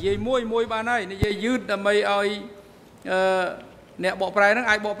cabine. ហើយនិយាយមួយបានហើយនិយាយយឺតដើម្បីឲ្យអ្នកបកប្រែហ្នឹង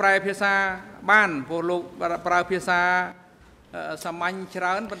អាចបកប្រែភាសាបានព្រោះលោកប្រើភាសាសាមញ្ញច្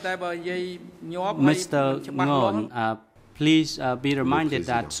រើនប៉ុន្តែបើនិយាយញាប់ហើយ Mr. ច្បាស់លាស់ Ngon, please be reminded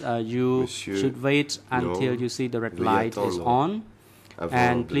that you Monsieur should wait until Ngon, you see the red veuillez light is attendre on. Avant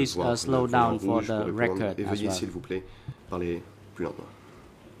And de please voir slow le down volant for rouge the pour répondre. record Et as veuillez, well. s'il vous plaît, parler plus lentement.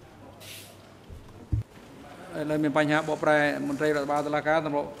 ឥឡូវមានបញ្ហាបកប្រែមន្ត្រីរដ្ឋបាលតុលាការស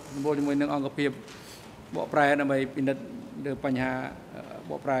ម្របជាមួយនឹងអង្គភាពបកប្រែដើម្បីពិនិត្យលើបញ្ហា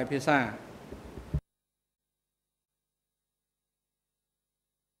បកប្រែភាសា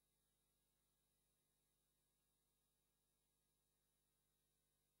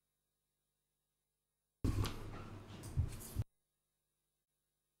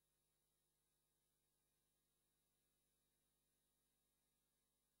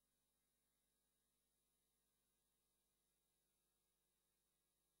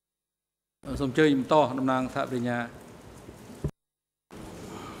សូមអញ្ជើញបន្តតំណាងសហប្រញ្ញា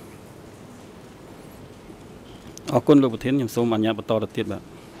អរគុណលោកប្រធានខ្ញុំសូមអនុញ្ញាតបន្តទៅទៀតបាទ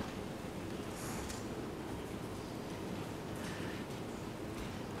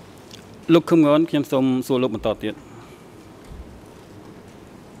លោកខឹមងនខ្ញុំសូមសួរលោកបន្តទៀត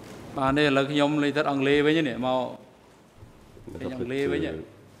បាទនេះឥឡូវខ្ញុំលេខទៅអង់គ្លេសវិញនេះមកអង់គ្លេសវិញ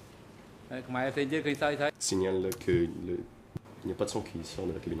ហើយខ្មែរផ្សេងទៀតឃើញស្អី Signale qu'il n'y a pas de son qui sort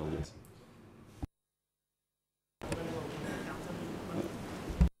de la cabine anglaise.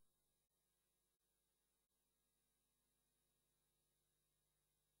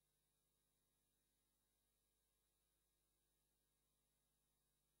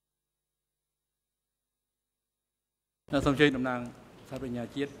 សូមអញ្ជើញតំណាងសហប្រញ្ញា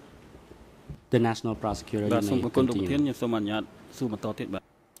ជាតិ The National Prosecutor, បាទ you សូមអ may រគុណលោកប្រធាន continue. ខ្ញុំសូមអនុញ្ញាតសួរបន្តទៀតបាទ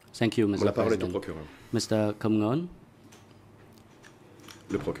Thank you, La Mr. parole est au President. procureur. Mr. Kumngon,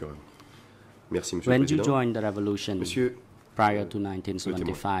 Le procureur. Merci, Monsieur when le you Président. joined the revolution Monsieur, prior to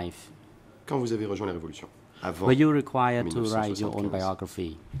 1975, quand vous avez rejoint la Révolution, avant, were you required to write your own 1975, biography?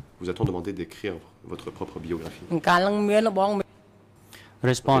 vous a-t-on demandé d'écrire votre propre biographie? កាលហ្នឹងមានបង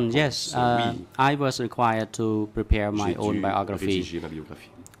Respond, yes. Oui. I was required to prepare my J'ai own dû biography. rédiger ma biographie.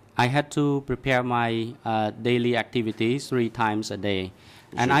 I had to prepare my daily activities 3 times a day.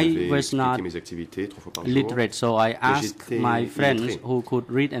 And Je I devais was expliquer not mes activités 3 fois par jour. literate, so I asked j'étais my friends illettré. who could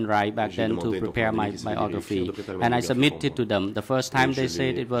read and write back J'ai then demandé to donc prepare à mes my amis qui savaient lire et biography, écrire de préparer ma and I biographie pour submitted to moi. them. The first Et time je they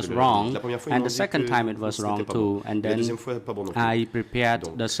said l'ai- it was je l'ai wrong, remis. La première fois, ils and m'ont the dit second que time it was c'était wrong pas too, bon. and Et la then deuxième fois, pas bon non plus. I prepared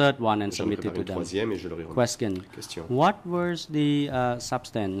Donc, the third one and J'en ai submitted préparé to une them. troisième et je leur ai remis. Question: Question. What was the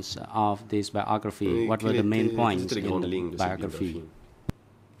substance of this biography? Et What were quelles the main étaient- points quelles étaient les in grandes the lignes de cette biography? biographie?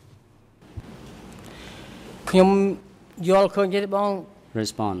 ខ្ញុំយល់ឃើញទេបង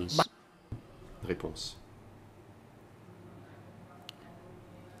Response: Réponse.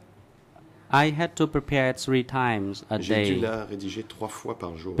 I had to prepare it 3 times a J'ai dû day la rédiger 3 fois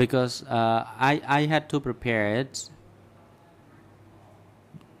par jour. because I had to prepare it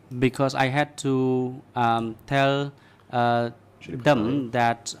because I had to tell Je l'ai them préparé.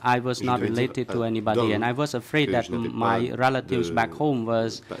 that I was Je not devais dire related to à anybody, d'hommes and I was afraid que that je n'avais my pas relatives de- back home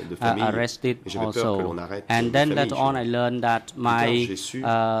was de famille, arrested et j'avais peur que l'on also. arrête And des then familles later on, I chez- learned that Plus tard, my j'ai su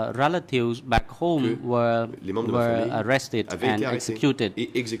relatives back home que les membres de ma were famille arrested avaient and été arrêtés executed. et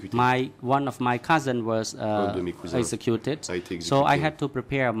exécutés. One of my cousin was Un de mes cousins executed, a été so I exécuté. had to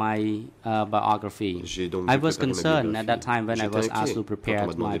prepare my biography. J'ai donc I dû was préparer ma concerned at that biographie. time when I J'étais was inquiet asked to quand on prepare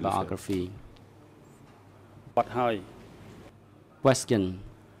m'a demandé my de le faire. biography. បាត់ហើយ Question: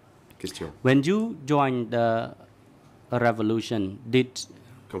 Question. When you joined the revolution, did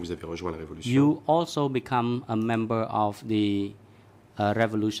Quand vous avez rejoint la Révolution, you also become a member of the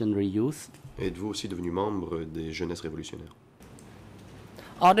revolutionary youth? êtes-vous aussi devenu membre des jeunesses révolutionnaires?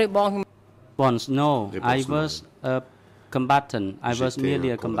 អត់ទេបងខ្ញុំ Response: No, I Réponse: was a combatant. I was J'étais merely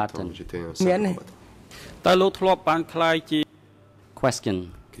un a combatant. J'étais un Bien, simple né. combattant. តើលោកធ្លាប់បានខ្លាយជា Question: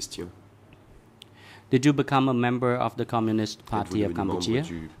 Question. Did you become a member of the Communist Êtes-vous Party of devenu Cambodia? membre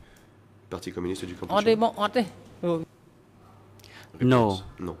du Parti communiste du អត់ទេ Cambodge? បងអត់ទេ No. Réponse: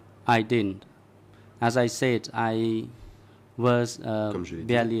 Non. I didn't. As I said, I was Comme je l'ai dit,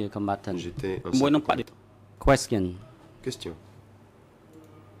 barely a combatant. J'étais un មួយ simple នឹងបដិ combattant. Question: Question.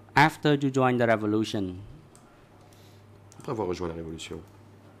 After you joined the revolution, Après avoir rejoint la Révolution,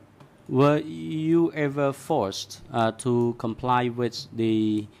 were you ever forced to comply with the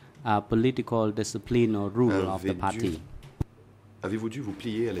political discipline or rule of the Avez-dû- party? avez-vous dû vous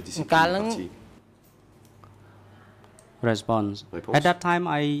plier à la discipline Quand- du parti? Response: Réponse. At that time,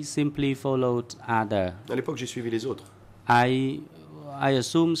 I simply followed other. À l'époque, j'ai suivi les autres. I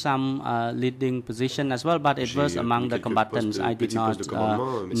assumed some leading position as well, but it J'ai was among occupé the quelques combatants. postes de- I did petits not postes de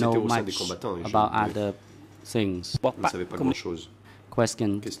commandement, mais know c'était au sein des much combattants et je about ne- other things. បោះ Je បា ne ក់ savais pas កុំ grand-chose. Question: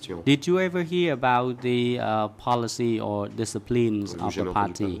 Question. Did you ever hear about the policy or disciplines Avez-vous of the jamais entendu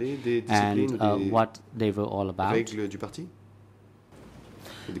party parler des and disciplines ou des what they were all about? règles du parti?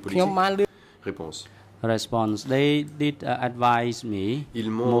 Et des ខ្ញុំ politiques? បានលឺ Réponse. Response: They did advise me Ils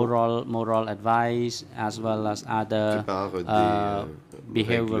m'ont moral advice as well as other Prépare des,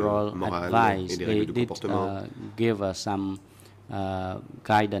 behavioral règles morales advice. et des They règles de did comportement. give us some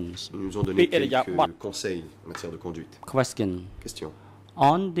guidance. Ils nous ont donné Puis, il y a quelques what? conseils en matière de conduite. Question: Question.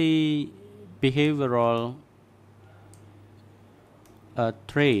 On the behavioral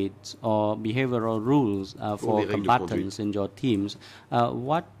traits or behavioral rules for les règles de combatants in your teams,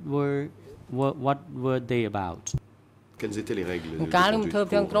 what were they about? Quelles étaient les règles de Quand conduite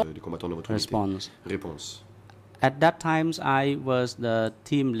même, pour trop- les combattants de votre unité? Response: Réponse. At that time, I was the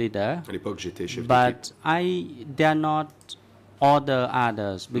team leader, À l'époque, j'étais chef but d'équipe. I dare not order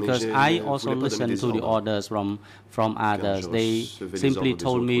others because je I ne also voulais pas listened donner to des the ordres. orders from others. je They recevais les simply ordres des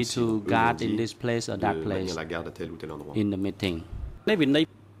told autres me aussi. to Eux m'ont guard in dit this place or de that maintenir place la garde à tel ou tel endroit. in the meeting. នេះវិន័យ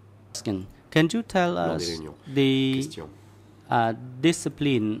Can you tell Lors des us réunions. the Question.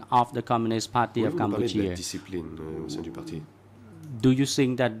 discipline of the Communist Party of Pouvez-vous nous parler de la Cambodia? discipline au sein du parti? Do you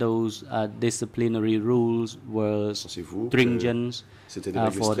think that those disciplinary rules were Pensez-vous que stringent c'était des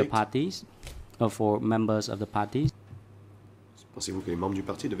règles for the strictes? parties or for members of the parties? Pensez-vous que les membres du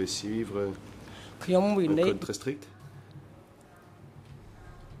parti devaient suivre ខ្ញុំវិ un ន័យ code très strict?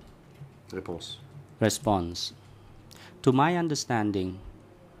 Réponse. Response: To my understanding,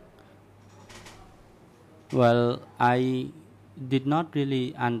 well, I did not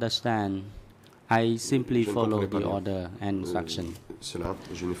really understand. I simply Je ne followed comprenais the pas bien. order and instruction. Cela,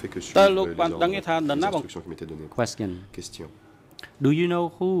 je ne fais que តើ suivre លោក les បានដឹងទេថា ordres, នរ les ណាបង instructions qui m'étaient données. Question: Question. Do you know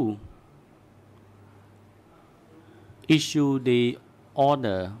who issued the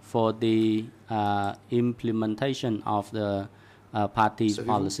order for the implementation of the party's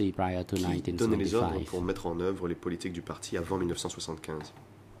Savez-vous policy prior to Qui donnait les ordres 1975? pour mettre en œuvre les politiques du parti avant 1975?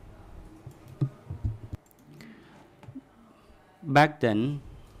 Back then,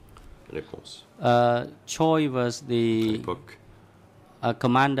 Réponse. Choi was À the l'époque,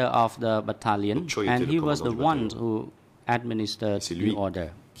 commander of the battalion, Choi and était le he was commandant the du one bataillon. who administered C'est the lui order.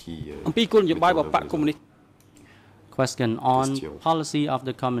 qui អំពីគោលនយោបាយរបស់បកកុម្មុយនីស Question on Question. policy of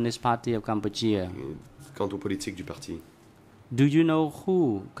the Communist Party of Cambodia. quant aux politiques du parti. Do you know who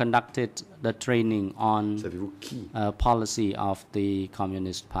conducted the training on Savez-vous qui policy of the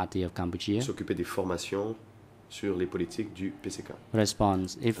Communist Party of Cambodia? s'occupait des formations sur les politiques du PCK? Response.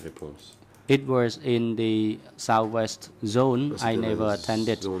 If Réponse. it was in the southwest zone, C'était I dans never la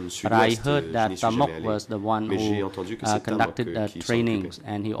attended, zone but I sud-ouest, heard je that n'y suis jamais Tamok allé. was the one Mais j'ai who entendu que c'est conducted Tamok, the qui s'en trainings,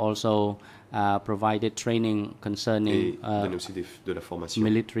 occupait. and he also provided training Et concerning donnait aussi de la formation.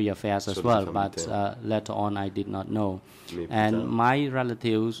 military affairs as sur les well, affaires but militaires. later on I did not know. Mais plus And tard, my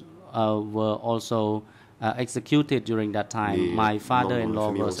relatives were also executed during that time. Les My membres father-in-law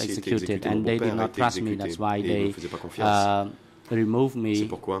de ma famille was ont aussi été executed, exécutés. and Mon they beau-père did a not été trust me. exécuté, That's why et ils they ne me faisaient pas confiance. removed me. C'est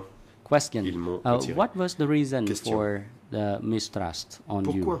pourquoi Question. ils m'ont retiré. What was the reason Question. for the mistrust on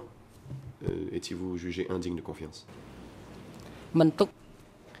Pourquoi you? étiez-vous jugé indigne de confiance? មិនទុក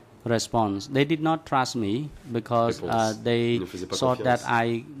Response. They did not trust me because Réponse. they Ils ne faisaient pas thought that confiance.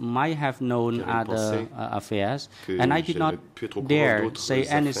 I might have known Car ils other pensaient affairs, que and I did not j'aurais pu être au courant dare d'autres say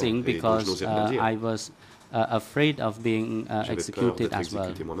affaires anything et donc je because n'osais rien dire. I was afraid of being J'avais peur executed d'être as well.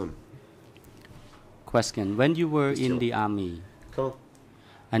 exécuté moi-même. Question. When you were in Question. the army Quand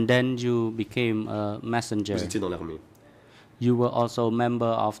and then you became a messenger, vous étiez dans l'armée, you were also member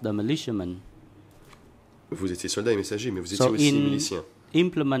of the militiamen. vous étiez soldat et messager, mais vous étiez So aussi in milicien.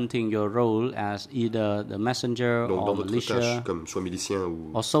 implementing your role as either the messenger Donc or dans votre militia tâche, comme soit milicien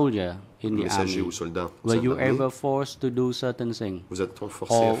ou or soldier in the messager army, ou soldat, au were sein de you l'armée, ever forced to do certain things? vous êtes-on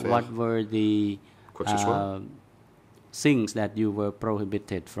forcé Or à faire what were the quoi que ce soit things that you were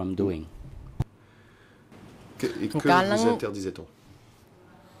prohibited from doing? Et que Quand- vous interdisait-on?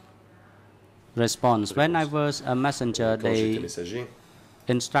 Response. When I was a messenger, Quand j'étais they messager,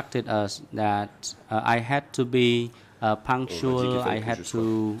 instructed us that I had to be punctual, qu'il fallait I que had je to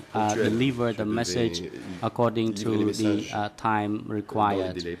sois ponctuel. deliver Je the devais message according to livrer les the messages time dans les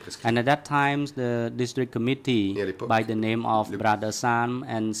required. délais prescrits. And at that time, the district committee, Et à l'époque, by the name of le- Brother Sam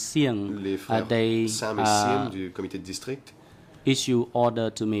and Siang, Les frères they Sam et Siem du comité de district issue order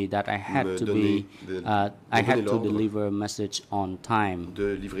to me that I had me to be, donnaient de- I me had donnaient to l'ordre deliver a message on time.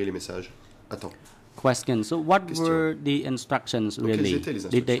 de livrer les messages à temps. Question. So, what Question. were the instructions Donc, quelles really? étaient les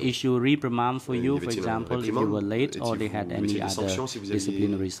Did they instructions? issue reprimand for Y you, for avait-il un example, if you réprimande? were late, or they had Y any avait-il des other sanctions si vous aviez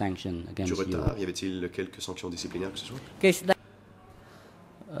disciplinary sanction Du against you? retard, y avait-il quelques sanctions disciplinaires que ce soit? គេស្ដាប់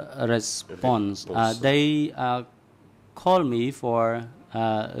Response. Réponse. They called me for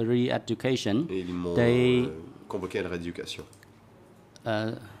re-education. Et ils m'ont They convoqué à la rééducation.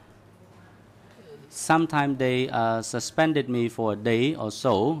 sometimes they suspended me for a day or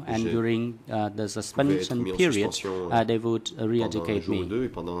so, and Je during the pouvais être suspension mis en period, suspension, they would pendant un re-educate jour ou me. deux, et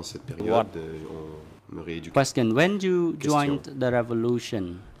pendant cette période, on me rééduquait. Question. When you Question. joined the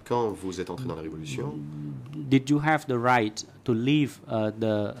revolution, Quand vous êtes entré dans la révolution, did you have the right to leave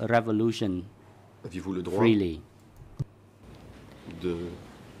the revolution aviez-vous le droit freely? de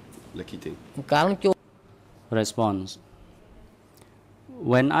la quitter? កាលនោះចូល Response.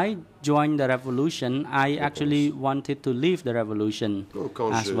 When I joined the revolution, I actually wanted to leave the revolution Non,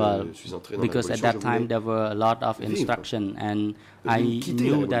 quand as je well, suis entré dans because la at révolution, that je time voulais there were a lot of vivre. instruction, and Je I voulais quitter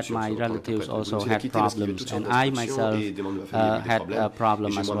la knew that révolution, my selon le relatives temps also après. Je had voulais quitter parce qu'il y avait problems, toutes and sortes I d'instructions myself et des membres de la famille avaient des had a problèmes, problem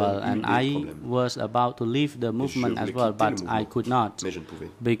et j'ai as moi-même well, eu and des I problèmes. was about to leave the Et je movement as voulais well, quitter le but I mouvement, could not, mais je ne pouvais.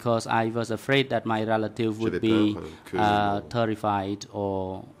 because I was afraid that my relative would J'avais be peur que terrified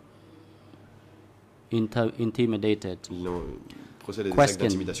or intimidated. Il procède à des Question. actes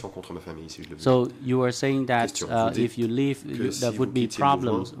d'intimidation contre ma famille, si je le veux. So you were saying that Question. Vous dites if you leave, que si there would vous be quittiez le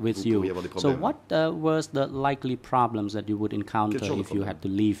problems mouvement, with vous you. pourriez avoir des So problèmes. what was the likely problems that you would encounter Quel genre de if you problème had to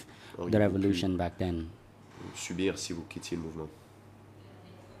leave auriez-vous the pu revolution back then? Subir si vous quittiez le mouvement?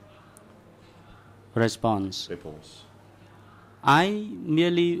 Response. Réponse. I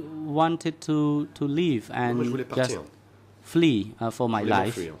merely wanted to leave Moi, je and voulais just partir. flee for my Je voulais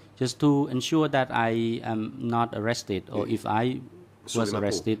life, m'enfuir. just to ensure that I am not arrested, or Et if I sauver was ma peau.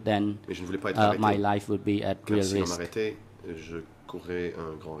 arrested, then Mais je ne voulais pas être my arrêté. life would be at Car real si on risk. m'arrêtait, je courrais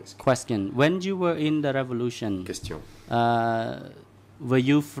un grand risque. Question. When you were in the revolution, Question. were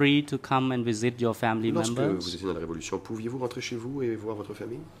you free to come and visit your family Lorsque members? vous étiez dans la Révolution, pouviez-vous rentrer chez vous et voir votre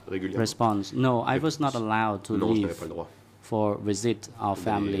famille régulièrement? Response. No, I was not allowed to Non, je leave n'avais pas le droit for visit our d'aller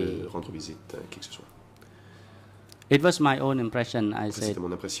family. rendre visite à qui que ce soit. It was my own impression, I Après, said. c'était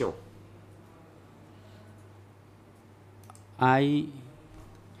mon impression.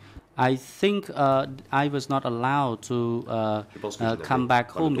 I think I was not allowed to Je pense que je n'avais come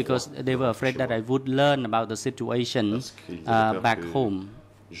back pas le home droit because de they were rentrer afraid chez that moi. I would learn about the situation Parce qu'ils avaient peur back que home.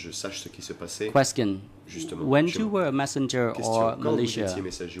 je sache ce qui se passait. Question. Justement, When chez you moi. were a messenger Question. or Quand vous militia, étiez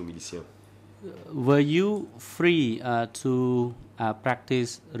messager ou milicien, were you free to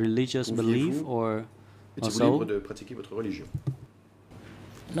practice religious belief or étiez-vous so? libre de pratiquer votre religion?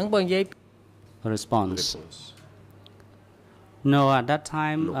 នឹងបើនិយាយ Response. Réponse. No, at that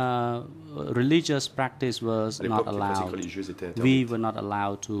time, religious practice was À not l'époque, les pratiques allowed. religieuses étaient We interdites. were not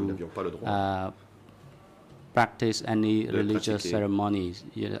allowed Nous to n'avions pas le droit practice any de religious pratiquer ceremonies.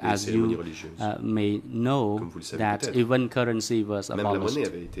 As cérémonies you religieuses. may know Comme vous le savez that peut-être. even currency was Même la monnaie abolished.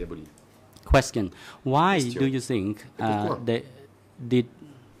 avait été abolie. Question. Why Question. do you think pourquoi? did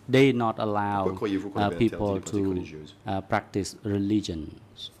they not allow Pourquoi croyez-vous qu'on avait people interdit les pratiques to religieuses? practice religions?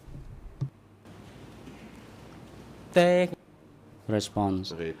 តែ Response.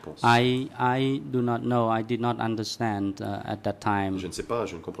 Réponse. I do not know. I did not understand at that time. Je ne sais pas,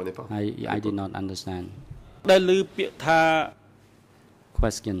 je ne comprenais pas. I did not understand. ដែលឮពាក្យថា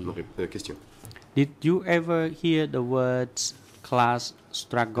Question. Question. Did you ever hear the words class Avez-vous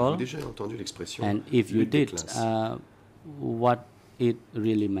struggle? déjà entendu l'expression And if you lutte des did, classes? what it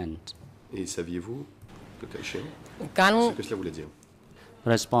really meant? Et saviez-vous, le cas échéant, កាន់ ce que cela voulait dire?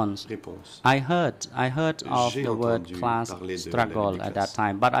 Response. Réponse. I heard of J'ai the word entendu class parler de la struggle lutte des at that classes.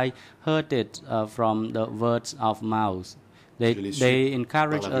 time, but I heard it from the words of mouth. Je l'ai su They par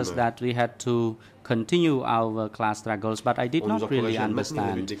encouraged la us rumeur. that we had to continue our class struggles, but I did On nous not really encourageait à maintenir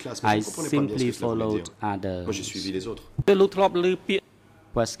la lutte understand. des classes, mais I je ne comprenais pas bien ce simply que cela voulait followed dire. others. Moi, j'ai suivi les autres. ពេលលោកធ្លាប់ឮពាក្យ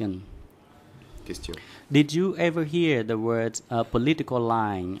Question. Question. Did you ever hear the words political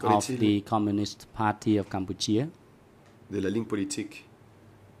line of Connaît-il- the Communist Party of Cambodia? De la ligne politique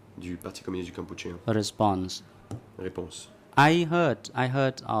du Parti communiste du Cambodge. Response. Réponse. I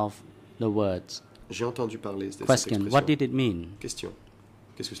heard of the words. J'ai entendu parler de cette Question. expression. What did it mean? Question.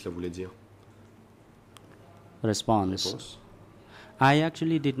 Qu'est-ce que cela voulait dire? Response. Réponse. I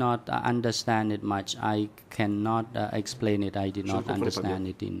actually did not understand it much. I cannot explain it. I did Je ne not comprenais pas understand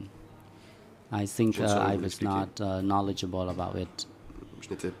it in. I think Je ne saurais I vous was l'expliquer. not knowledgeable about it. Je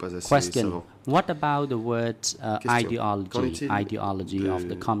n'étais pas assez Question. savant. What about the word Question. Qu'en est-il ideology of the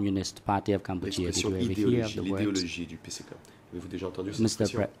de Communist Party of Cambodia? Did L'expression you ever hear of idéologie, the words? l'idéologie du PCK. Avez-vous déjà entendu cette Mr.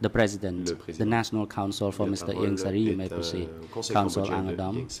 expression? The President, Le the président. National Council for La Mr. parole Ieng Sary, you may est, proceed. Conseil Council cambodgien de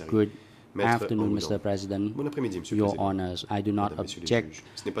Anodam, Ieng Sary. good Maître afternoon, Anodam. Mr. President. Bon après-midi, Monsieur le Your Président. honors, I do not Mesdames, Messieurs les object, juges.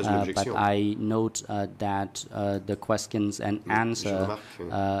 Ce n'est pas une but objection. I note that the questions and Mais je answer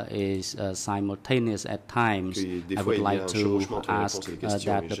remarque, is simultaneous at times. que des I fois, would il y a like un to chevauchement entre les ask réponses et les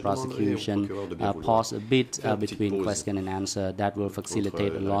questions, that et the je demanderai au prosecution procureur de bien vouloir pause a bit faire une petite between pause question and answer. That will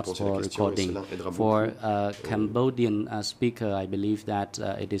facilitate a la lot réponse et la for question, et recording. cela aidera For beaucoup, Cambodian speaker, I believe that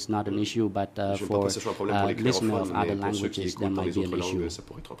it is not an issue, but je ne pense for pas que ce soit un problème pour les listeners of clerophones, other mais pour ceux qui languages, there écoutent dans might les be an autres issue. langues, ça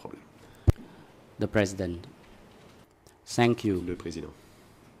pourrait être un problème. The President. Thank you. Le président.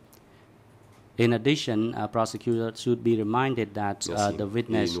 In addition, a prosecutor should be reminded that Merci. the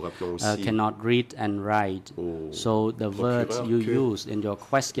witness Et nous rappelons aussi cannot read and write. au So the words procureur you que use in your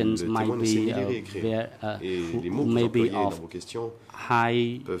questions le might témoin ne sait be ni lire et écrire. Et les mots que vous maybe employez dans of vos questions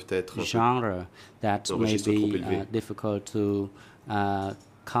high peuvent être un peu genre that un may registre trop be élevé. difficult to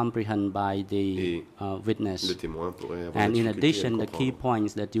comprehend by the Et witness. le témoin pourrait avoir And des in difficultés à addition, le the key comprendre.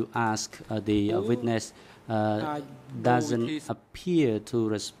 points that you ask the witness doesn't appear to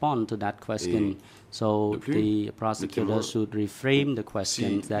respond to that question. So de plus, the prosecutor témoin, should reframe the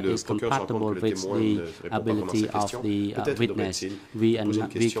question si that le is procureur se rend compte compatible que le with témoin the ne répond pas ability vraiment à of sa the question, peut-être witness. devrait-il We poser une we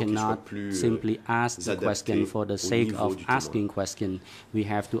question qui soit cannot plus, simply ask the adaptée question for the au sake niveau of du témoin. asking question. We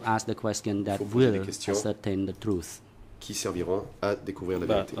have to ask the question that Faut poser des will questions ascertain the truth. qui serviront à découvrir la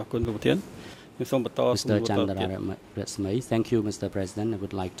បាទ vérité. អរគុណលោកប្រធានខ្ញុំសូមបន្ត Mr. សំណួរតទៀត Chandra Ratsmay, thank you, Mr. President. I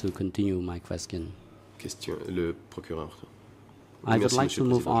would like to continue my question. Question, le procureur. I would Merci, like to Monsieur le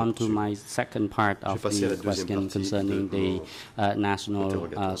move Président. on to my second part of passer à la the deuxième question partie concerning de the mon national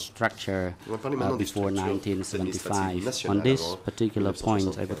interrogatoire. structure On va parler maintenant des before structures 1975. administratives On nationales this avant particular point,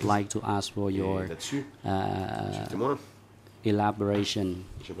 I 1975. would like to ask for Et your là-dessus, Monsieur le témoin, elaboration.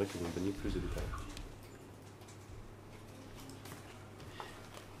 j'aimerais que vous me donniez plus de détails.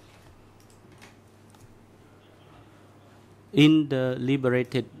 In the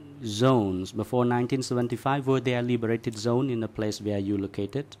liberated zones before 1975, were there liberated zone in the place where you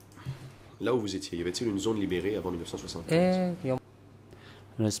located? Là où vous étiez, y avait-il une zone libérée avant 1975? ខ្ញុំ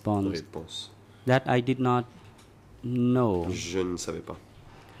Response. Réponse. That I did not know. Je ne savais pas.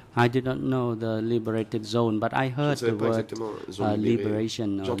 I did not know the liberated zone, but I Je ne heard the savais pas word exactement zone libérée. liberation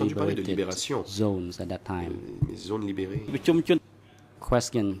J'ai or entendu parler de liberated libération. zones at that time. Mais zones libérées. ប្រជុំជន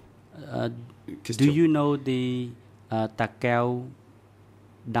Question. Do Question. you know the Takeo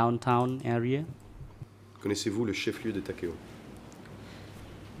downtown area? Connaissez-vous le chef-lieu de Takeo?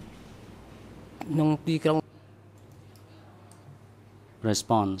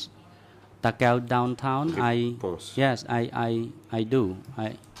 Response. Takeo downtown. Réponse. Yes, I do.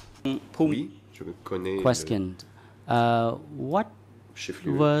 Oui, je connais Question. What le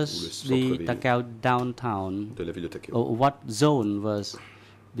chef-lieu ou le was the centre-ville Takeo downtown? de la ville de Takeo. Or what zone was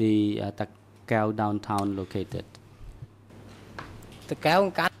the Takeo downtown located?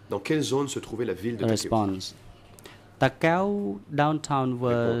 Dans quelle zone se trouvait la ville de Takeo? Response. Takeo downtown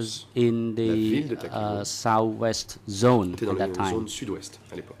was Réponse. in La ville de the Takeo southwest zone C'était dans at that la time. zone sud-ouest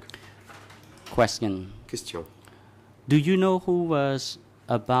à l'époque. Question. Question. Do you know who was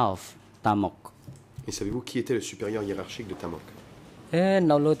above Tamok? Et savez-vous qui était le supérieur hiérarchique de Tamok?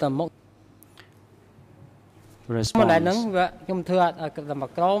 Response.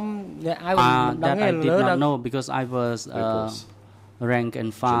 That I did not know because I was Réponse. rank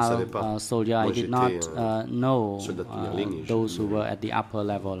and savais file pas. soldier. I Moi, did j'étais not un know soldat de première ligne et je those who ne- were at the upper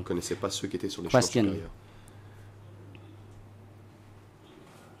level. Je ne connaissais pas ceux qui étaient sur l'échelon Question. supérieur.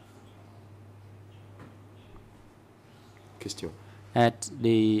 Question. At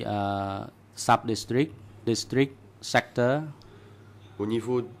the sub-district, district, sector, Au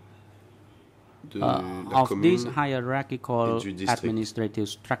niveau de la of this commune, hierarchical et du district. administrative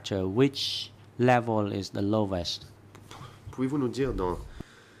structure, which level is the lowest? pouvez-vous nous dire dans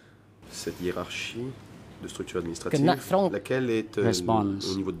cette hiérarchie de structure administrative, laquelle est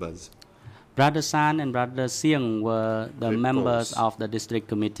Response. au niveau de base? Brother San and Brother Siang were the Réponse. members of the district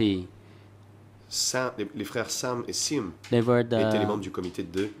committee. Les frères Sam et Sim They were étaient les membres the du comité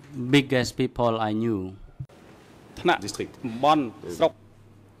de biggest people I knew. ថ្នាក់ district. តំបន់ស្រុក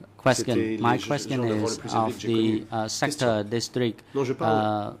Question. C'était My les question gens d'avant is le plus élevé of que j'ai the connu. sector, district, Non, je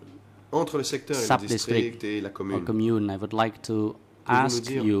parle entre le secteur et le sub-district district et la or commune. commune. I would like to Pouvez-vous nous ask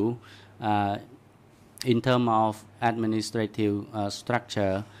dire- you, in terms of administrative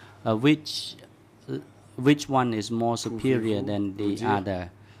structure, which one is more superior Pouvez-vous than nous the dire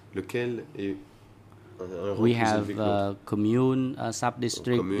other? Lequel est un rang We plus have élevé que l'autre? commune,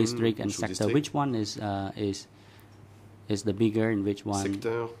 sub-district, Commune, district, and sector. sous-district. Which one is the bigger, and which one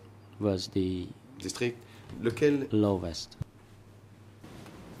Secteur, was the district, lequel, lowest?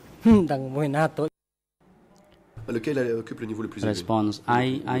 lequel occupe le niveau le plus élevé? Response.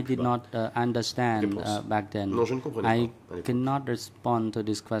 I did not understand Réponse. back then. Non, je ne comprenais I pas à l'époque. cannot respond to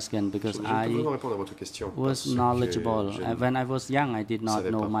this question Je because ne peux vraiment I répondre à votre question. was parce que knowledgeable. je ne- When I was young, I did not savais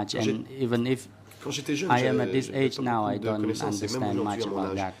know pas. much, J'ai- and even if Quand j'étais jeune, I am at j'avais this age pas now, beaucoup I de don't connaissances, et même understand aujourd'hui, much à mon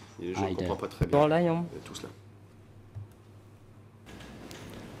about âge, that et je ne either. comprends pas très bien tout cela.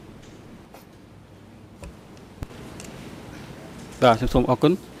 បាទខ្ញុំសូមអរគុ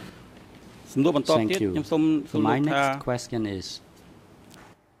ណសំណួរបន្តទៀត Thank you. ខ្ញុំសូម So សួរ my ថា next question is: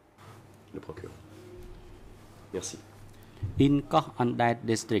 Le procureur. Merci. in Koh Andai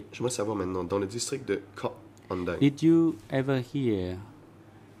district, J'aimerais savoir maintenant, dans le district de Koh Andai, did you ever hear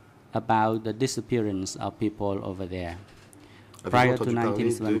about the disappearance of people over there? avez-vous Prior to entendu parler de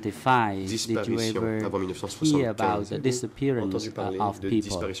 1975, did you disparition ever avant hear about 1975? the Avez-vous disappearance entendu parler of de people?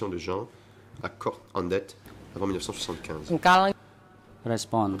 disparition de gens à Koh Andai avant 1975?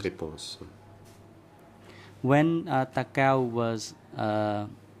 Response. Réponse. When Takao was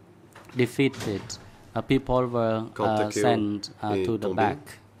defeated, people were Quand Takeo sent est to the tombé, back.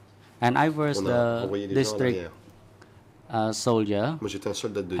 And I was On a the envoyé des gens à district l'arrière. soldier, Moi, j'étais un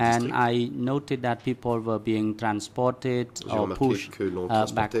soldat de and district. I noted that people were being transported J'ai or remarqué pushed que l'on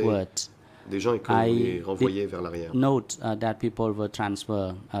transportait backwards. des gens et qu'on I les renvoyait vers l'arrière. Note that people were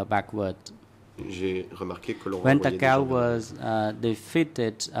transferred backward. J'ai remarqué que l'on When renvoyait des Takao gens vers was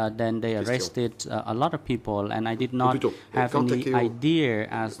defeated, then they Question. arrested a lot of people, and I did Ou not plutôt, have quand any Takeo- idea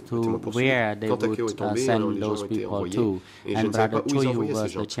as to Laissez-moi poursuivre. where they Quand Takeo would est tombé, alors send les gens those ont été people envoyés, to. et je And ne savais Brother pas où ils Choi, who envoyaient ces was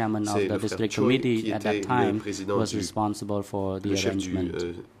the gens. chairman of C'est the le frère district Choi committee qui at était that le time, président was du- responsible for the le chef du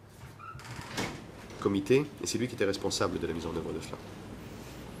arrangement. comité, et c'est lui qui était responsable de la mise en œuvre de cela.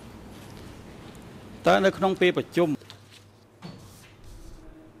 តើនៅក្នុងពេលប្រជុំ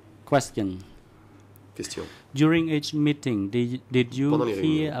Question. Question. During each meeting, did you Pendant les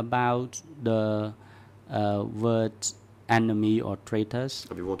hear réunions. about the word enemy or traitors?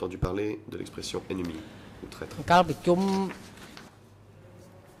 Avez-vous entendu parler de l'expression ennemi ou traître?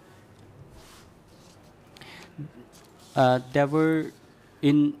 There were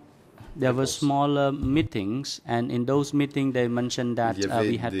Réponse. smaller meetings, and in those meetings they mentioned that Il y avait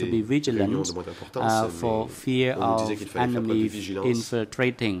we had to be des réunions vigilant de moindre importance, for mais fear on nous disait of qu'il fallait faire preuve de enemy vigilance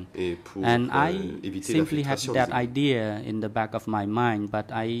infiltrating. et pour And I éviter simply had l'infiltration that des ennemis. idea in the back of my mind, but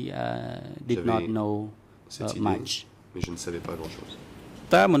I did not J'avais know cette idée, much. mais je ne savais pas grand-chose.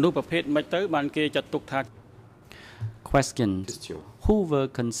 តើមនុស្សប្រភេទមិនទៅបានគេចាត់ទុកថា Question: Question. Who were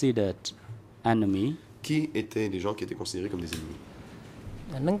considered enemy? Qui étaient les gens qui étaient considérés comme des ennemis?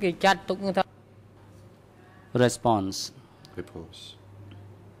 Response. Réponse.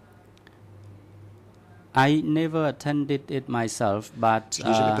 I never attended it myself, but Je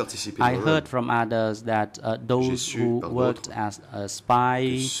n'ai jamais participé I moi-même. heard from others that those su who par worked d'autres as a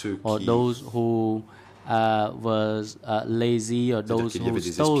spy, que ceux or qui- those who was lazy, or those qu'il y avait who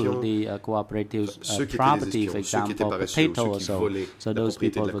des stole espions, the cooperative's ceux qui étaient des property, for espions, ceux qui étaient example, paresseux, potato ceux or qui so. volaient So la those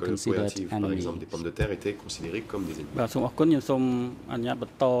propriété people de la were considered coopérative, par enemies. exemple des pommes de terre, étaient considérés comme des ennemis. បាទសូមអរគុណខ្ញុំសូមអនុញ្ញាតប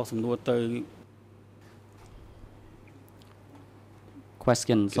ន្តសំណួរទៅ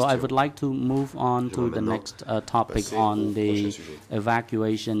Question. So I Question. would like to move on to the maintenant next topic passer au on the prochain sujet.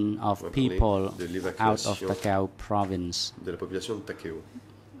 evacuation of On va parler people de out of l'évacuation Takao province. De la population de Takeo.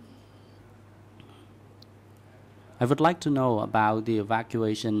 I would like to know about the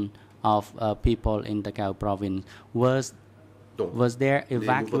evacuation of people in Takao province. Donc, Was there les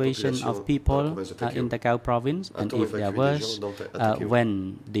evacuation mouvements de of population people dans la province de Takeo. in Takao province? And A-t-on if there évacué des was, gens dans à Takeo?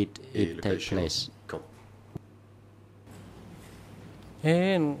 when did Et it le cas take échéant, place? quand?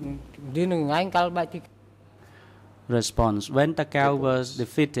 Response. When Takao was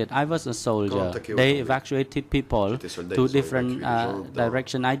defeated, I was a soldier. Takeo They tombé, evacuated people j'étais soldat, to ils ont different évacué les gens dans-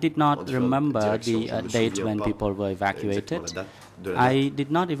 directions. I did en not différentes remember directions. the Je me dates souviens when pas people were exactement evacuated. la date de la I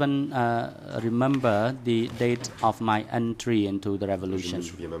did not even remember the date of my entry into the date. Je ne revolution. me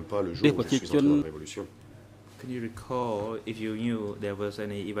souviens même pas le jour Des où je suis entré dans la révolution. Can you recall if you knew there was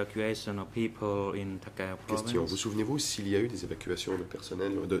any evacuation of people in Takao Question. Vous province? souvenez-vous s'il y a eu des évacuations de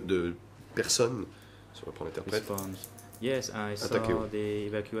personnel, de personnes, si on reprend l'interprète? Response. Yes, I saw Takeo. the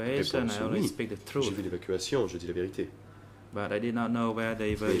evacuation. Réponse, I only oui. speak the J'ai truth, vu l'évacuation, je dis la vérité. but I did not know where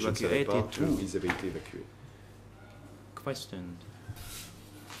they were Mais je ne savais pas evacuated où to. ils avaient été évacués. Question.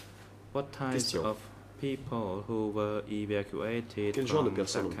 What types Question. of people who were evacuated Quel genre de from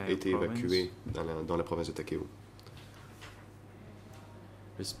personnes ont Takao été province? évacuées dans la province de Takeo?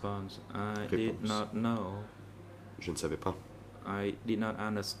 Response. I did Réponse. not know. Je ne savais pas. I did not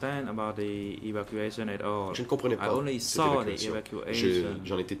understand about the evacuation at all. Je ne comprenais I pas only cette saw the évacuation. evacuation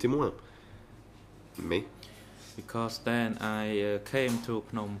J'en étais témoin. Mais, because then I came to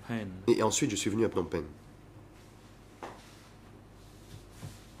Phnom Penh. et ensuite je suis venu à Phnom Penh.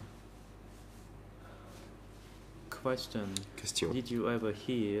 Question. Did you ever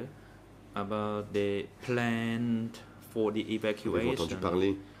hear about the plan for the Avez-vous entendu evacuation?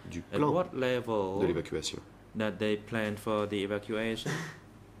 parler du At plan what level de l'évacuation? that they planned for the evacuation?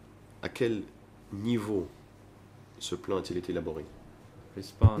 À quel niveau ce plan a-t-il été élaboré?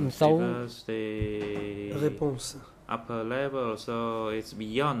 Response. So- Because the Réponse. upper level, so it's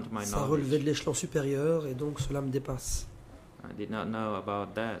beyond my Ça relevait de knowledge. l'échelon supérieur et donc cela me dépasse. I did not know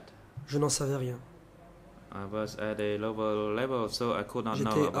about that. Je n'en savais rien. I was at a lower level, so I could not know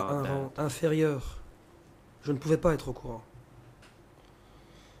J'étais à un about rang that. inférieur. Je ne pouvais pas être au courant.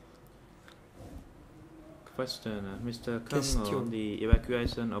 Question, Mr. Question. Kamngon, the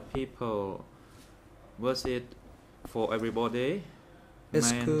evacuation of people, was it for everybody?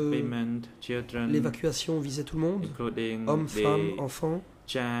 Est-ce Men, que women, children, l'évacuation visait tout le monde? including Hommes, femmes, the enfants,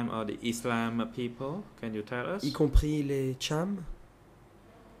 Cham or the Islam people? Can you tell us? y compris les Cham?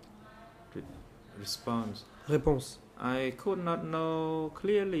 Response. Réponse. I could not know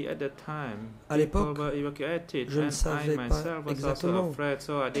clearly at the time. À People l'époque, were evacuated, je ne and I savais pas myself was also exactement. afraid,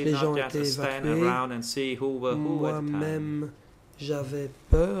 so I did Les not gens just étaient stand évacués. around and see who were who at the time. Moi-même, j'avais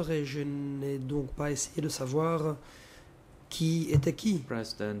peur et je n'ai donc pas essayé de savoir qui était qui.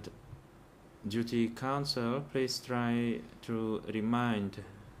 President, Duty Council, please try to remind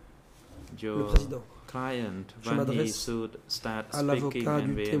Le your président, client Je when he m'adresse should start à speaking l'avocat and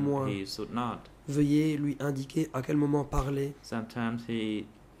du témoin. when he should not. veuillez lui indiquer à quel moment parler. Sometimes he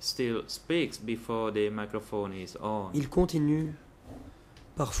still speaks before the microphone is on. Il continue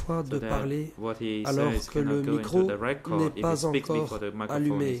parfois So de that parler what he alors says que le cannot go micro into the record n'est if he pas speaks encore before the microphone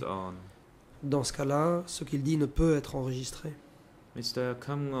allumé. is on. Dans ce cas-là, ce qu'il dit ne peut être enregistré. Mr.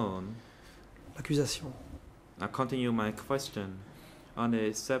 Kamngon, L'accusation. I continue my question. On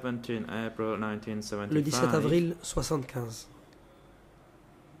the 17th April 1975, Le 17 avril 75.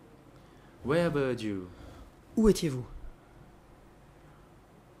 where were you? Où étiez-vous?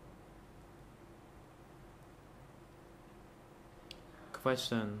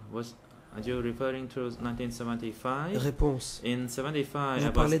 Question, are you referring to 1975? Réponse. In 75, Vous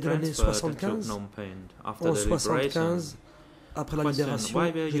I parlez was de l'année transferred to 75? Phnom Penh after En the liberation. 75, après la Question, libération,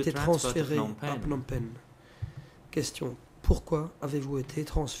 why were you j'étais transferred to transféré Phnom à Penh? Phnom Penh. Question. Pourquoi avez-vous été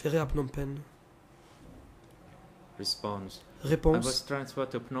transféré à Phnom Penh? Response, I was Réponse. transferred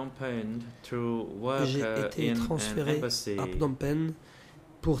to Phnom Penh to work J'ai été in an transféré embassy à Phnom Penh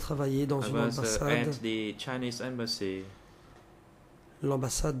pour travailler dans I une was ambassade, at the Chinese embassy.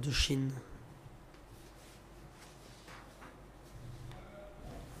 l'ambassade de Chine.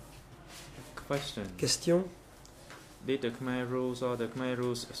 Question. Did the Khmer Rouge or the Khmer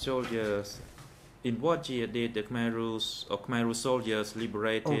Rouge soldiers, in what year did the Khmer Rouge or Khmer Rouge soldiers En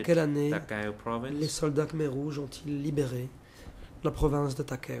liberated quelle année Takeo les province? soldats Khmer Rouges ont-ils libéré la province de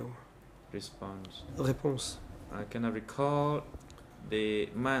Takeo? Response. Réponse. I cannot recall the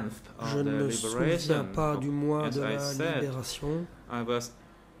month Je of ne the me souviens liberation. pas du mois As de I la said, libération.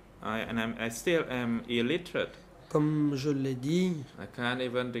 I still am illiterate. Comme je l'ai dit, I can't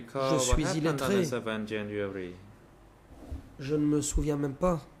even recall je what suis happened on the illettré. 7th January. Je ne me souviens même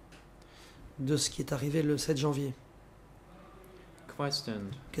pas de ce qui est arrivé le 7 janvier.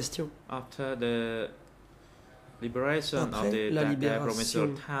 Question. After the liberation of Après the la Takeo provincial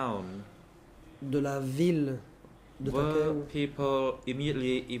libération town, de la ville de were Takeo, people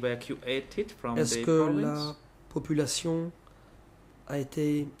immediately evacuated from est-ce the que province? la population a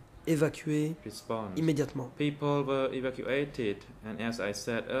été évacuée Response. immédiatement? People were evacuated, and as I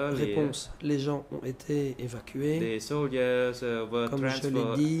said earlier, Réponse. Les gens ont été évacués. the soldiers were Comme je l'ai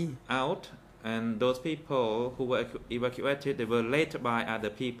transferred dit, out, and those people who were evacuated, they were led by other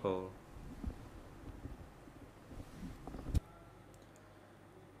people.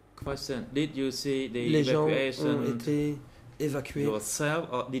 Question: did you see the les gens ont evacuation été évacués. yourself,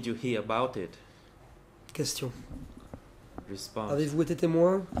 or did you hear about it? Question. Response: Avez-vous été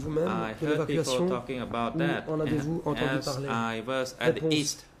témoin vous-même I de heard people l'évacuation talking about ou that, en avez-vous and entendu as parler? I was at the Réponse.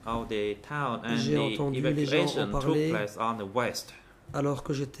 east of the town, and J'ai the entendu les gens en evacuation took parler place on the west. alors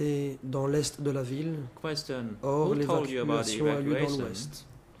que j'étais dans l'est de la ville. Question: Or, who told you about the l'évacuation a lieu dans evacuation? l'ouest.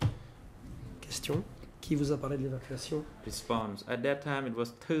 Question. Qui vous a parlé de l'évacuation? Response: at that time it was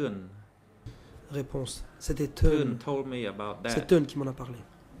Thun. Réponse. C'était Thun Teun. told me about C'est that, Teun qui m'en a parlé.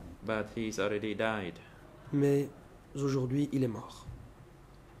 but he's already died. Mais aujourd'hui, il est mort.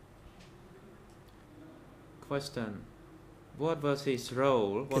 Question: what was his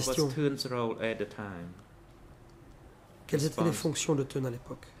role? What Question. was Thun's role at the time? Quelles étaient les Response. fonctions de Teun à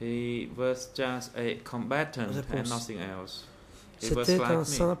l'époque? He was just a combatant and Réponse. nothing else. He was C'était like un me.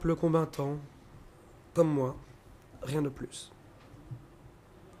 simple combattant, comme moi, rien de plus.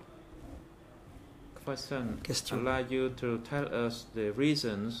 Question: Question. I'd like you to tell us the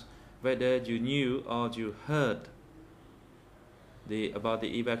reasons whether you knew or you heard about the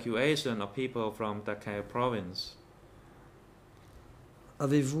evacuation of people from Takeo province.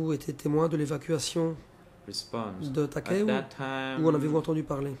 Avez-vous été témoin de l'évacuation Response: de at Takeo that time, ou en avez-vous entendu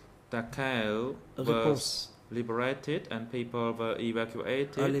parler? Takeo Réponse. was liberated and people were À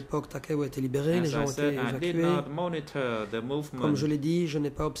evacuated. l'époque, Takeo a été libéré, les As gens I ont été said, I did évacués. not monitor the movement, Comme je l'ai dit, je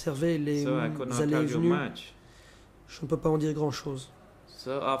n'ai pas observé les so I could not allées et tell you venues. much. Je ne peux pas en dire grand-chose.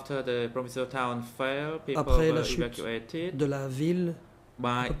 So after the provincial town fell, people Après were la chute evacuated de la ville,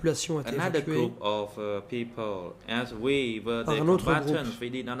 la by population a été another évacuée. group of people. As we were Par the un autre combatants, groupe. we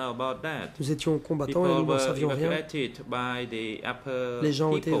did not know about that. Nous étions combattants et People nous n'en were savions rien. evacuated by the upper Les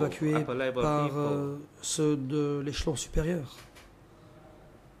gens ont été people, évacués upper level par people. ceux de l'échelon supérieur.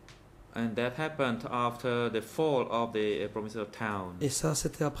 And that happened after the fall of the provincial town. Et ça,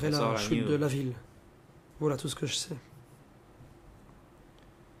 c'était après That's all la I chute knew. de la ville. Voilà tout ce que je sais.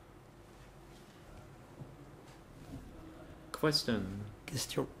 Question: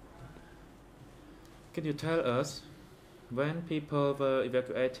 Question. can you tell us when people were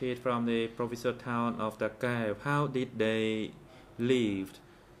evacuated from the provincial town of Takeo, how did they live?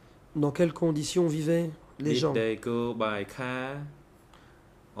 Dans quelles conditions vivaient les Did gens they go by car,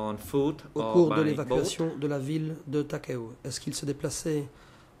 on foot, au or cours de by boat? l'évacuation de la ville de Takeo? Est-ce qu'ils se déplaçaient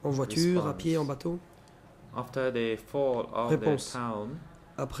en voiture, à pied, en bateau? After the fall of Réponse. the town,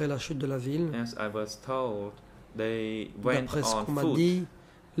 Après la chute de la ville, as I was told, they went d'après ce on qu'on m'a foot. dit,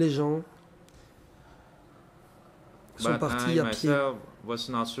 les gens sont But partis I à pied. myself was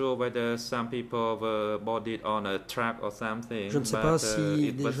not sure whether some people were boarded on a truck or something. Je ne sais but pas si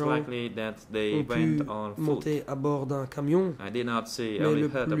it des was gens likely that they ont pu went on foot. monter à bord d'un camion, I did not see. I mais only le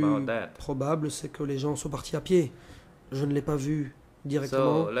heard about plus that. probable, c'est que les gens sont partis à pied. Je ne l'ai pas vu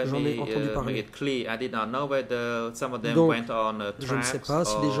directement, So let j'en ai me entendu make parler. it clear. I did not know whether some of them Donc, went on Je ne sais tracks pas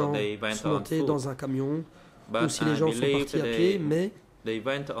si les or gens they went sont on montés foot. dans un camion But ou si les I gens sont believe partis à pied, mais they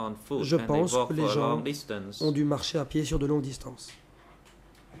went on foot je and they pense walked que les for a gens long distance. ont dû marcher à pied sur de longues distances.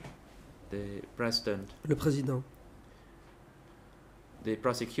 The president. Le président. The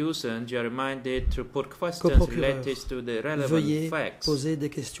prosecution, you are reminded to put questions Coprocureur, related to the relevant veuillez facts poser des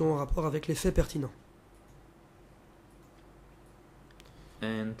questions en rapport avec les faits pertinents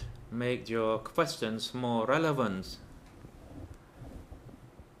and make your questions more relevant.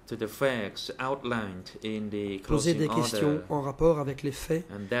 to the facts outlined in the poser closing des questions order, en rapport avec les faits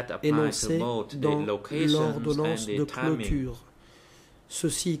and that applies to énoncés both the dans locations l'ordonnance and de the timing. clôture.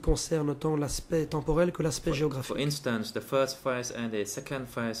 Ceci concerne tant l'aspect temporel que l'aspect For géographique. instance, the first phase and the second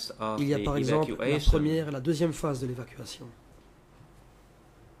phase of Il y a the par exemple la evacuation première et la deuxième phase de l'évacuation.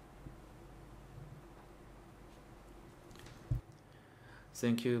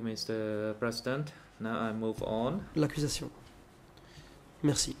 Thank you, Mr. President. Now I move on. L'accusation.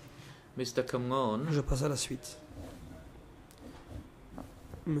 Merci. Mr. Kamngon, Je passe à la suite.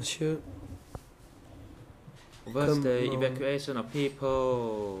 Monsieur, was the Kamngon. evacuation of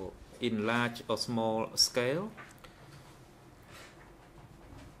people in large or small scale?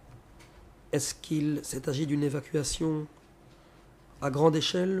 est-ce qu'il s'est agi d'une évacuation à grande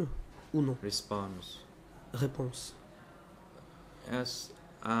échelle ou non? Response. Réponse. As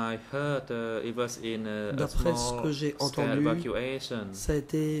I heard, it was in a D'après ce small que j'ai scale entendu, evacuation. ça a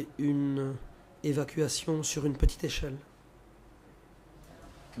été une évacuation sur une petite échelle.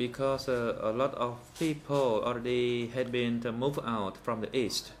 Because a lot of people already had been moved out from the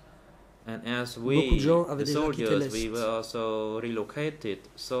east, and as Beaucoup de we, gens the avaient déjà quitté soldiers, l'Est. we were also relocated,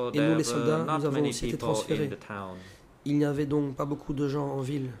 so Et there nous, les soldats, were not nous avons many aussi été people in transférés. the town. Il n'y avait donc pas beaucoup de gens en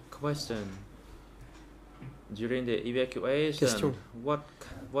ville. Question: during the evacuation, Question. what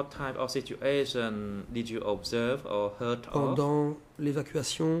type of situation did you observe or heard of? Pendant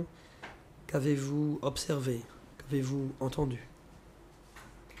l'évacuation, qu'avez-vous observé? Qu'avez-vous entendu?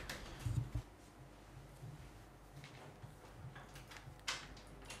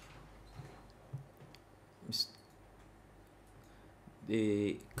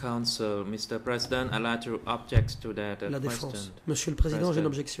 The council, Mr. President, I'd like to object to that La question. défense. Monsieur le Président, j'ai une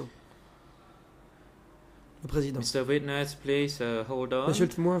objection. Le Président. Mr. Witness, please hold on. Monsieur le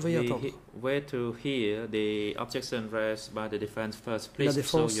témoin, veuillez We attendre. wait to hear the objection raised by the defense first. La Please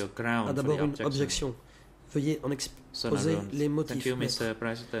défense show your ground a for d'abord the une objection. Veuillez en exposer Sonarun. les Thank motifs. you, Maître. Mr.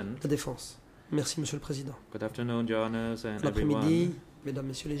 President. La défense. Merci, Monsieur le Président. Good afternoon, Your Honors and L'après-midi, everyone. Mesdames,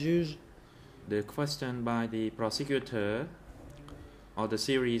 Messieurs les juges, The question by the prosecutor, or the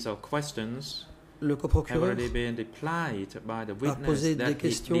series of questions, le have coprocureur already been replied by the a witness posé that des he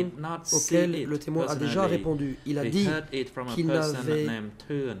questions did not see auxquelles it le témoin a déjà personally. répondu. Il a He dit heard it from a qu'il person n'avait named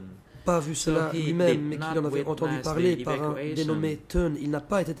Thun. pas vu cela So he lui-même, did mais qu'il not en avait entendu witness parler the par un evacuation. dénommé Teun. Il n'a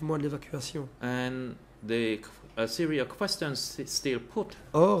pas été témoin de l'évacuation. And a series of questions still put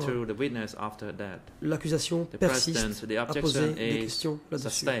Or, to the witness after that. l'accusation The persiste President, the à poser objection des is questions là-dessus.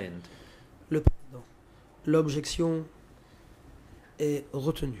 sustained. Le Président, l'objection est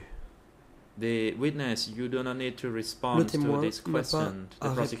retenue. The witness, you do not need to Le respond to témoin this n'a pas question. à The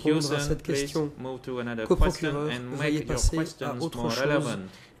répondre à prosecution, cette please question. move to another Coprocureur, question and veuillez make your passer à questions autre more chose relevant.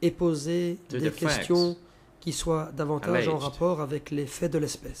 et poser To des the facts questions qui soient davantage en alleged. rapport avec les faits de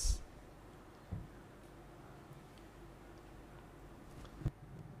l'espèce.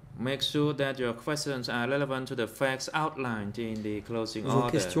 Make sure that your questions are relevant to the facts outlined in the closing Vos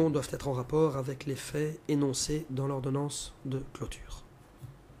order. questions doivent être en rapport avec les faits énoncés dans l'ordonnance de clôture.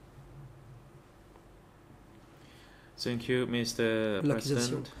 Thank you, Mr.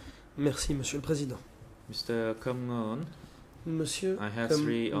 L'accusation. President. Merci, Monsieur le Président. Mr. Kamngon, Monsieur, I have Kamngon,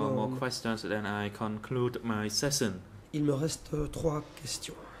 3 or more questions, then I conclude my session. il me reste 3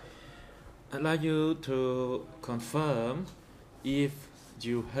 questions. I'd like you to confirm if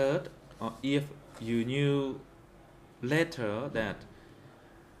you heard or if you knew later that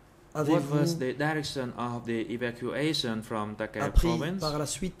what was Avez-vous the direction of the evacuation from Takeo appris province? par la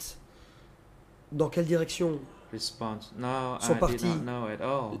suite dans quelle direction Response: No, sont I did partis not know at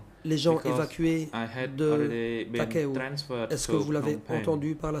all. les gens Because évacués I had de already been Takeo? transferred Est-ce que to vous l'avez Phnom Penh.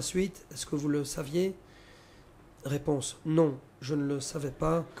 entendu par la suite? Est-ce que vous le saviez? Réponse: non, je ne le savais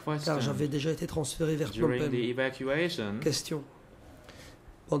pas car Question: j'avais déjà été transféré vers Phnom during the Penh. evacuation, Question: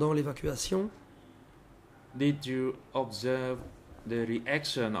 pendant l'évacuation, did you observe the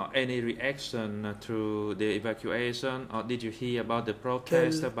reaction or any reaction to the evacuation, or did you hear about the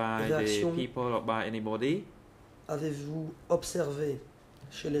protest by the réaction people or by anybody? avez-vous observé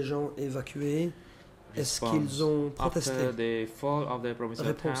chez les gens évacués? Est-ce Response: qu'ils ont protesté? After the fall of the provincial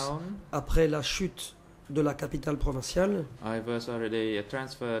Réponse: town, après la chute de la capitale provinciale, I was already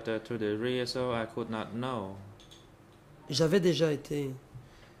transferred to the rear, so I could not know. j'avais déjà été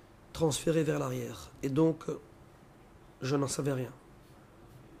transféré vers l'arrière et donc je n'en savais rien.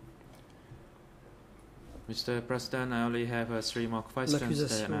 Mr. President, I only have 3 more questions,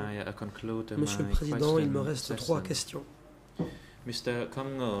 L'accusation. then I conclude Monsieur my le Président, il me question reste session. 3 questions. Mr.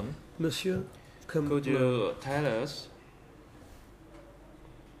 Kamngon, Monsieur, could you tell us,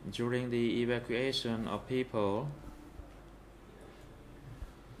 during the evacuation of people,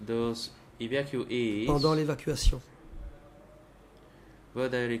 those evacuees, pendant l'évacuation, were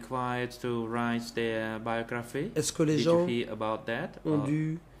they required to write their biography? est-ce que les Did gens you hear about that? ont Or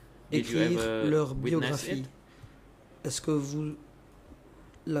dû did you écrire ever leur witness biographie? it? Est-ce que vous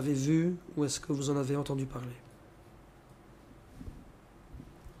l'avez vu ou est-ce que vous en avez entendu parler?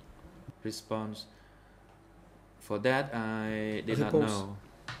 Response. For that, I did not Réponse. know.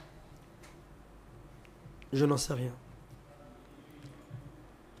 Je n'en sais rien.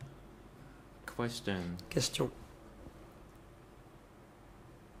 Question. Question.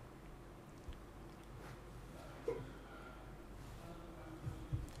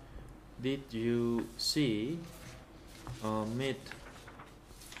 Did you see or meet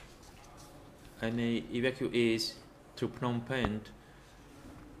any evacuees to Phnom Penh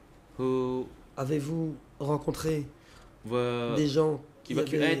who Avez-vous rencontré were des gens qui avaient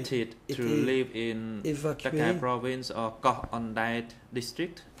evacuated to été live in évacués Takai province or Koh Ondai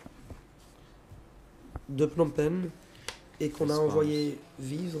district? de Phnom Penh et qu'on a Response. envoyé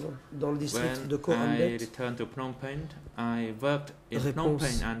vivre dans le district When de Koh I Ondai? returned to Phnom Penh, I worked in Phnom Réponse.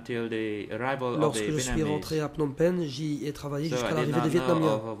 Penh until the arrival of Lorsque the je suis Vietnamese. rentré à Phnom Penh, j'y ai travaillé So jusqu'à I did l'arrivée des not know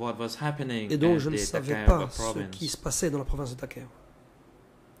Vietnamiens. of what was happening Et donc at je ne the savais Takai pas ce province. qui se passait dans la province de Takai.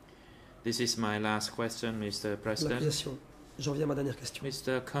 This is my last question, Mr. President. L'accusation. J'en viens à ma dernière question.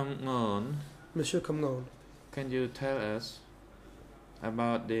 Mr. Kham Ngon, Monsieur Kamngon, can you tell us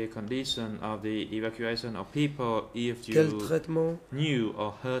about the condition of the evacuation of people if quel you traitement knew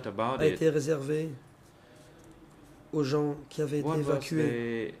or heard about a it? été réservé aux gens qui avaient été What was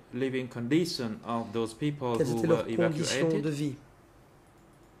évacués? the living condition of those people Quelles who étaient were leurs conditions de evacuated? vie?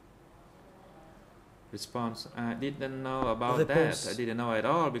 Response: I didn't know about Réponse. that. I didn't know at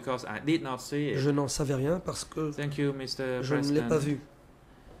all because I did not see it. Je n'en savais rien parce que Thank you, Mr. je ne l'ai pas President. vu.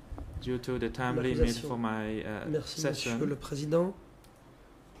 Due to the time limit L'accusation. for my Merci, session, Monsieur le Président.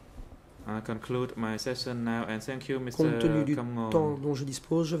 I conclude my session now and thank you, Compte tenu Mr. du Kham temps Ngon, dont je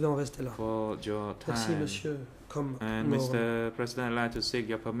dispose, je vais en rester là. for your Merci, time. Monsieur And Kamngon. Mr. President, I'd like to seek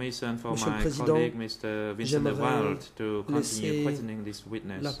your permission for Monsieur le my Président, colleague, Mr. Vincent de j'aimerais Waal, to laisser continue questioning this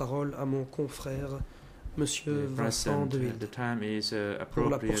witness. La parole à mon confrère, Monsieur The Vincent President, de the Wilde, time is pour la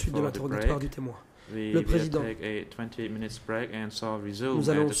appropriate poursuite de for the l'interrogatoire break. du témoin. We Le will Président, take a 20 minutes break and so resume nous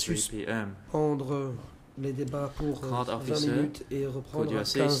allons at 3 p.m. suspendre les débats pour Court 20 officer, minutes et Could reprendre you à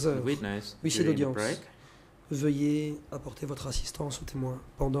assist 15 the heures. witness Huissier during the d'audience, break, veuillez apporter votre assistance au témoin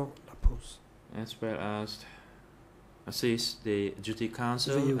pendant la pause. as well as assist the duty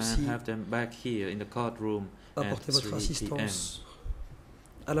counsel Veuillez aussi and have them back here in the courtroom at Apportez votre 3 p.m. assistance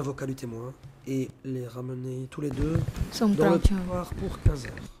à l'avocat du témoin et les ramener tous les deux Song dans le Prang Chau. couloir pour 15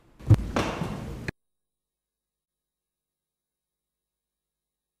 heures.